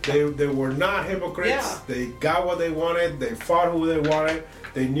know what I mean? They were not hypocrites. Yeah. They got what they wanted. They fought who they wanted.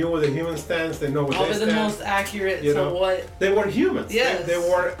 They knew what the human stands. They know what Probably they the stand. most accurate You to know, what. They were humans. Yes.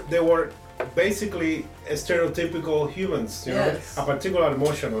 They were basically stereotypical humans. You Yes. know, a particular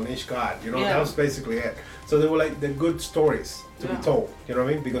emotion on each god. You know, Yeah. that was basically it. So they were like the good stories to Yeah. be told. You know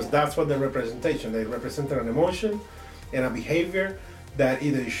what I mean? Because that's what the representation. They represented an emotion and a behavior that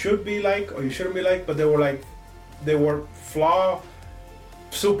either you should be like or you shouldn't be like. But they were flawed,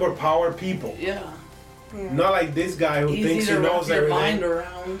 superpower people. Yeah. Not like this guy who Easy thinks to he wrap knows your everything. mind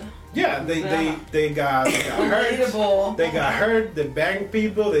around. Yeah, they got hurt. Relatable. They got hurt. They banged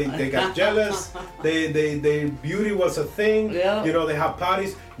people. They got jealous. They beauty was a thing. Yeah. You know, they have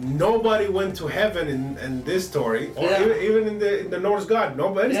parties. Nobody went to heaven in this story, or Yeah. even in the Norse God.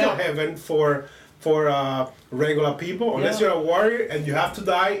 Nobody's Yeah. no heaven for regular people unless Yeah. you're a warrior and you have to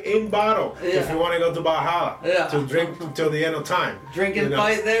die in battle if Yeah. you want to go to Valhalla Yeah. to drink till the end of time. Drink and you know?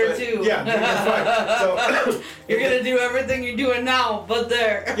 fight there But- too. Yeah, drink and fight. So You're gonna do everything you're doing now, but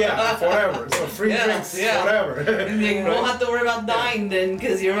there. yeah, forever. So free Yeah, drinks, yeah. whatever. And you won't have to worry about dying then,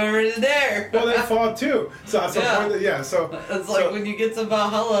 because you're already there. Well, they fought too. So at some Yeah. point, yeah. So It's like so, when you get to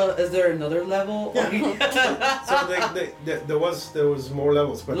Valhalla, is there another level? so there was more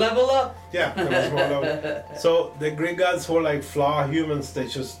levels, but Level up. yeah, there was more levels. So the Greek gods were like flawed humans that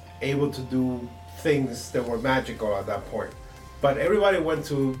just able to do things that were magical at that point. But everybody went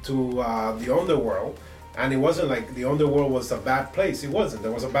to the underworld, and it wasn't like the underworld was a bad place. It wasn't.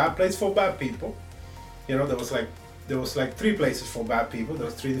 There was a bad place for bad people. You know, there was like 3 places for bad people. There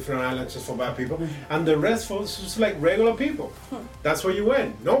was 3 different islands just for bad people, and the rest was just like regular people. That's where you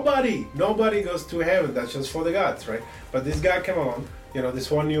went. Nobody goes to heaven. That's just for the gods, right? But this guy came along. You know,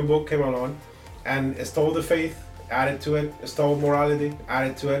 this one new book came along, and stole the faith, added to it. Stole morality,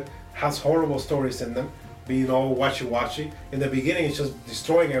 added to it. Has horrible stories in them, being all watchy. In the beginning, it's just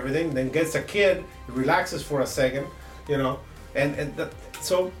destroying everything. Then gets a kid, relaxes for a second, you know,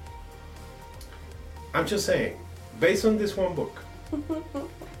 so. I'm just saying, based on this one book,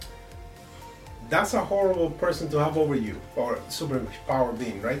 that's a horrible person to have over you, or superpower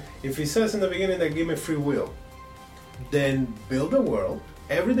being, right? If he says in the beginning that give me free will, then build a world,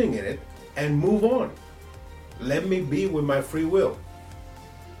 everything in it, and move on. Let me be with my free will.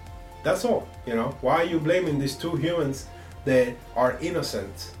 That's all, you know. Why are you blaming these 2 humans that are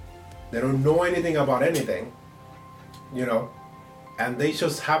innocent? They don't know anything about anything, you know, and they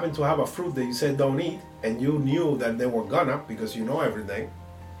just happen to have a fruit that you said don't eat, and you knew that they were gonna because you know everything,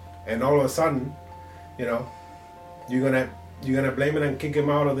 and all of a sudden, you know, you're gonna blame it and kick him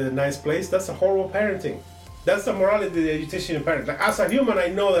out of the nice place. That's a horrible parenting. That's the morality that you teach in parents. Like, as a human, I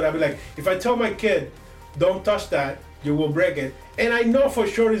know that I'll be like, if I tell my kid, don't touch that, you will break it, and I know for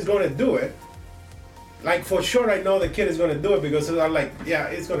sure he's gonna do it. Like, for sure, I know the kid is gonna do it because I'm like, yeah,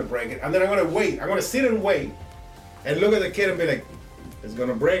 it's gonna break it, and then I'm gonna wait. I'm gonna sit and wait, and look at the kid and be like, it's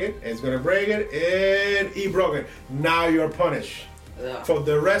gonna break it, and he broke it. Now you're punished for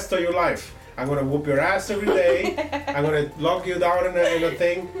the rest of your life. I'm gonna whoop your ass every day. I'm gonna lock you down in a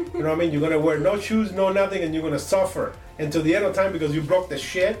thing. You know what I mean? You're gonna wear no shoes, no nothing, and you're gonna suffer until the end of time because you broke the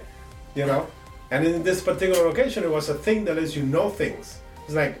shit. You know? And in this particular occasion, it was a thing that lets you know things.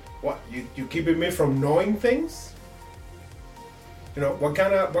 It's like, what? You keeping me from knowing things? You know, what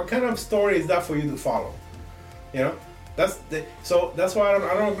kind of story is that for you to follow? You know? That's why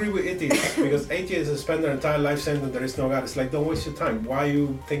I don't agree with atheists, because atheists spend their entire life saying that there is no God. It's like, don't waste your time. Why are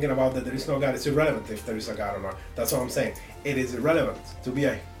you thinking about that there is no God? It's irrelevant if there is a God or not. That's what I'm saying. It is irrelevant to be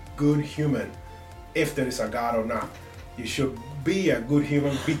a good human if there is a God or not. You should be a good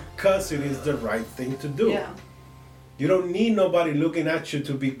human because it is the right thing to do. Yeah. You don't need nobody looking at you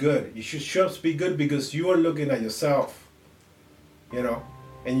to be good. You should just be good because you are looking at yourself. You know?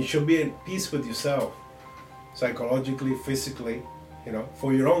 And you should be at peace with yourself. Psychologically, physically, you know,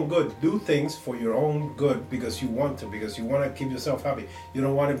 for your own good. Do things for your own good because you want to keep yourself happy. You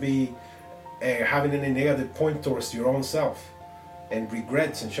don't want to be having any negative point towards your own self and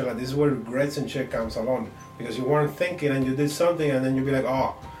regrets and shit. Like, this is where regrets and shit comes along, because you weren't thinking and you did something and then you'll be like,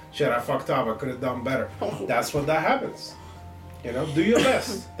 oh shit, I fucked up, I could have done better. That's what that happens. You know, do your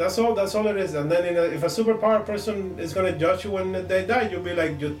best. That's all it is. And then if a superpower person is gonna judge you when they die, you'll be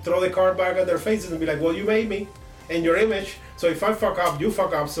like, you throw the card back at their faces and be like, well, you made me in your image, so if I fuck up, you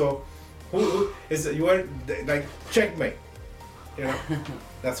fuck up, so who is it? You are like, checkmate. You know?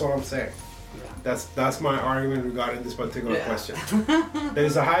 That's what I'm saying. That's my argument regarding this particular question. There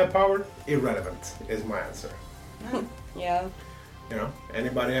is a higher power, irrelevant is my answer. Yeah. You know,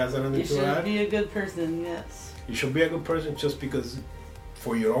 anybody has anything You to should add? be a good person, yes. You should be a good person just because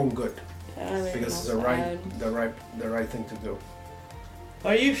for your own good, because it's the right thing to do.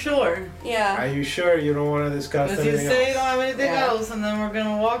 Are you sure? Yeah. Are you sure you don't want to discuss Because you anything say you else? don't have anything Yeah. else, and then we're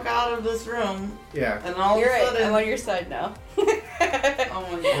gonna walk out of this room, Yeah. and all You're of a right. sudden, I'm on your side now. oh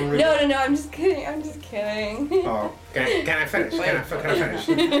my god. No, I'm just kidding. I'm just kidding. Oh, can I finish? Can I finish?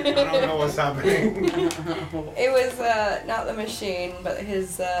 I don't know what's happening. It was not the machine, but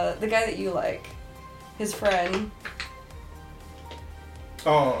his the guy that you like, his friend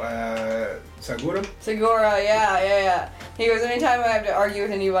Oh, Segura? Segura. Yeah. He goes, anytime I have to argue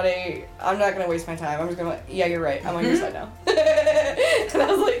with anybody, I'm not gonna waste my time. I'm just gonna. Yeah, you're right. I'm on your side now. And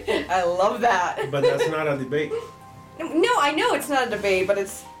I was like, I love that. But that's not a debate. No, I know it's not a debate, but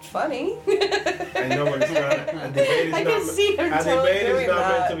it's funny. I know, but it's not. A debate is I not. can see him A totally debate is doing not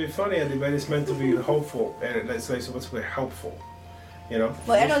that. meant to be funny. A debate is meant to be hopeful, and it's like supposed to be helpful. You know.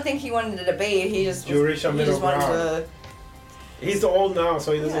 Well, I don't think he wanted to debate. He just You reach a he middle just wanted ground. He's old now,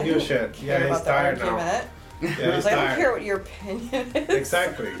 so he doesn't Yeah, give a he shit. to Yeah, care he's about the tired now. argument. Yeah, he's Like, I don't care tired. what your opinion is.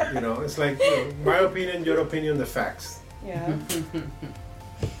 Exactly. You know, it's like, you know, my opinion, your opinion, the facts. Yeah.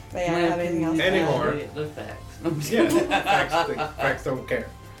 But yeah, I don't have anything else to add. Anymore. The facts. I'm just Yeah, kidding. facts don't care.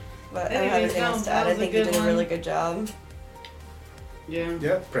 But I don't have Anyways, anything else to that add. I was a think you good did a one. really good job. Yeah.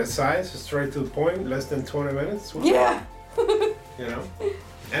 Yeah, precise, straight to the point, less than 20 minutes. Yeah. You know?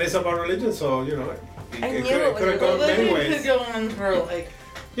 And it's about religion, so, you know, I knew could it have was gone Well, many then you ways. could go on for like.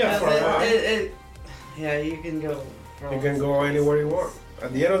 Yeah, for a because while. yeah, you can go. For You can go anywhere you want.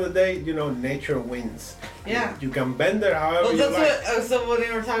 At the end of the day, you know, nature wins. Yeah. You can bend it however Well, you that's like. what. So when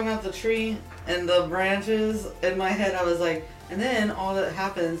you were talking about the tree and the branches, in my head I was like, and then all that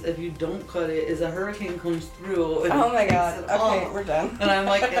happens if you don't cut it is a hurricane comes through. And Oh my takes god. it Okay, off. we're done. And I'm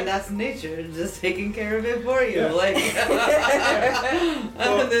like, and that's nature just taking care of it for you. Yeah. Like,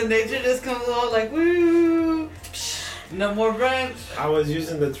 Well- and then nature just comes along like, woo, no more branch. I was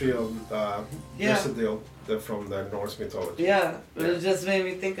using the tree of Yeah. Yssadil, from the Norse mythology. Yeah, but it just made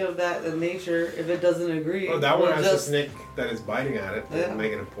me think of that in nature. If it doesn't agree, Oh, that we'll one has just, a snake that is biting at it, Yeah.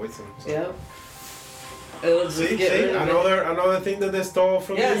 making it poison. So. Yeah. It'll just See, get rid of it. another thing that they stole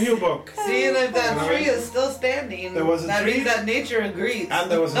from Yes. the new book. See, and if that You know? tree is still standing, There was a that tree- means that nature agrees. And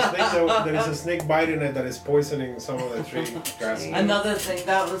there was a snake. There is a snake biting it that is poisoning some of the tree grass. Another thing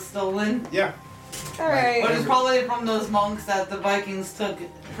that was stolen. Yeah, Alright. But it's probably from those monks that the Vikings took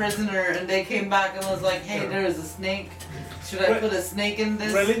prisoner and they came back and was like, hey, there is a snake. Should I Re- put a snake in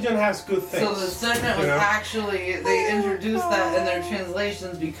this? religion has good things. So the serpent you was know? actually, they introduced that in their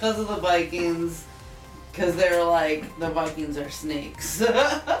translations because of the Vikings. Because they were like, the Vikings are snakes.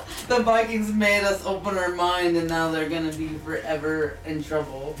 The Vikings made us open our mind and now they're going to be forever in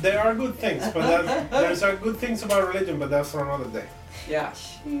trouble. There are good things, but there's are good things about religion, but that's for another day. Yeah.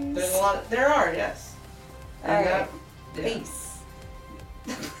 There's a lot. There are, yes. And Alright. yeah. Peace.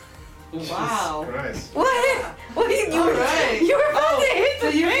 Wow. Jesus Christ. What? What you All were right. you were about to hit So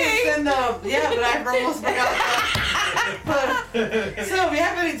the you thing. can send yeah, but I almost forgot. So if you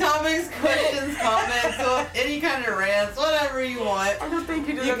have any topics, questions, comments, or any kind of rants, whatever you want, I don't think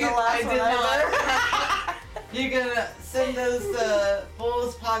you did you it the can. last I one did either. not. You can send those to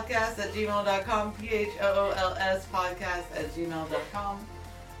foolspodcast@gmail.com, PHOOLS podcast@gmail.com,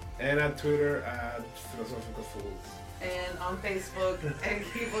 And at Twitter at Philosophical Fools. and on Facebook. And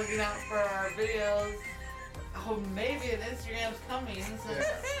keep looking out for our videos. Oh, maybe an Instagram's coming. So,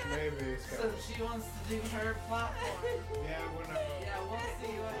 Maybe it's so she wants to do her platform. Yeah, we're not. Yeah, we'll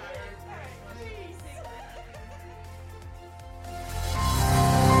see what happens.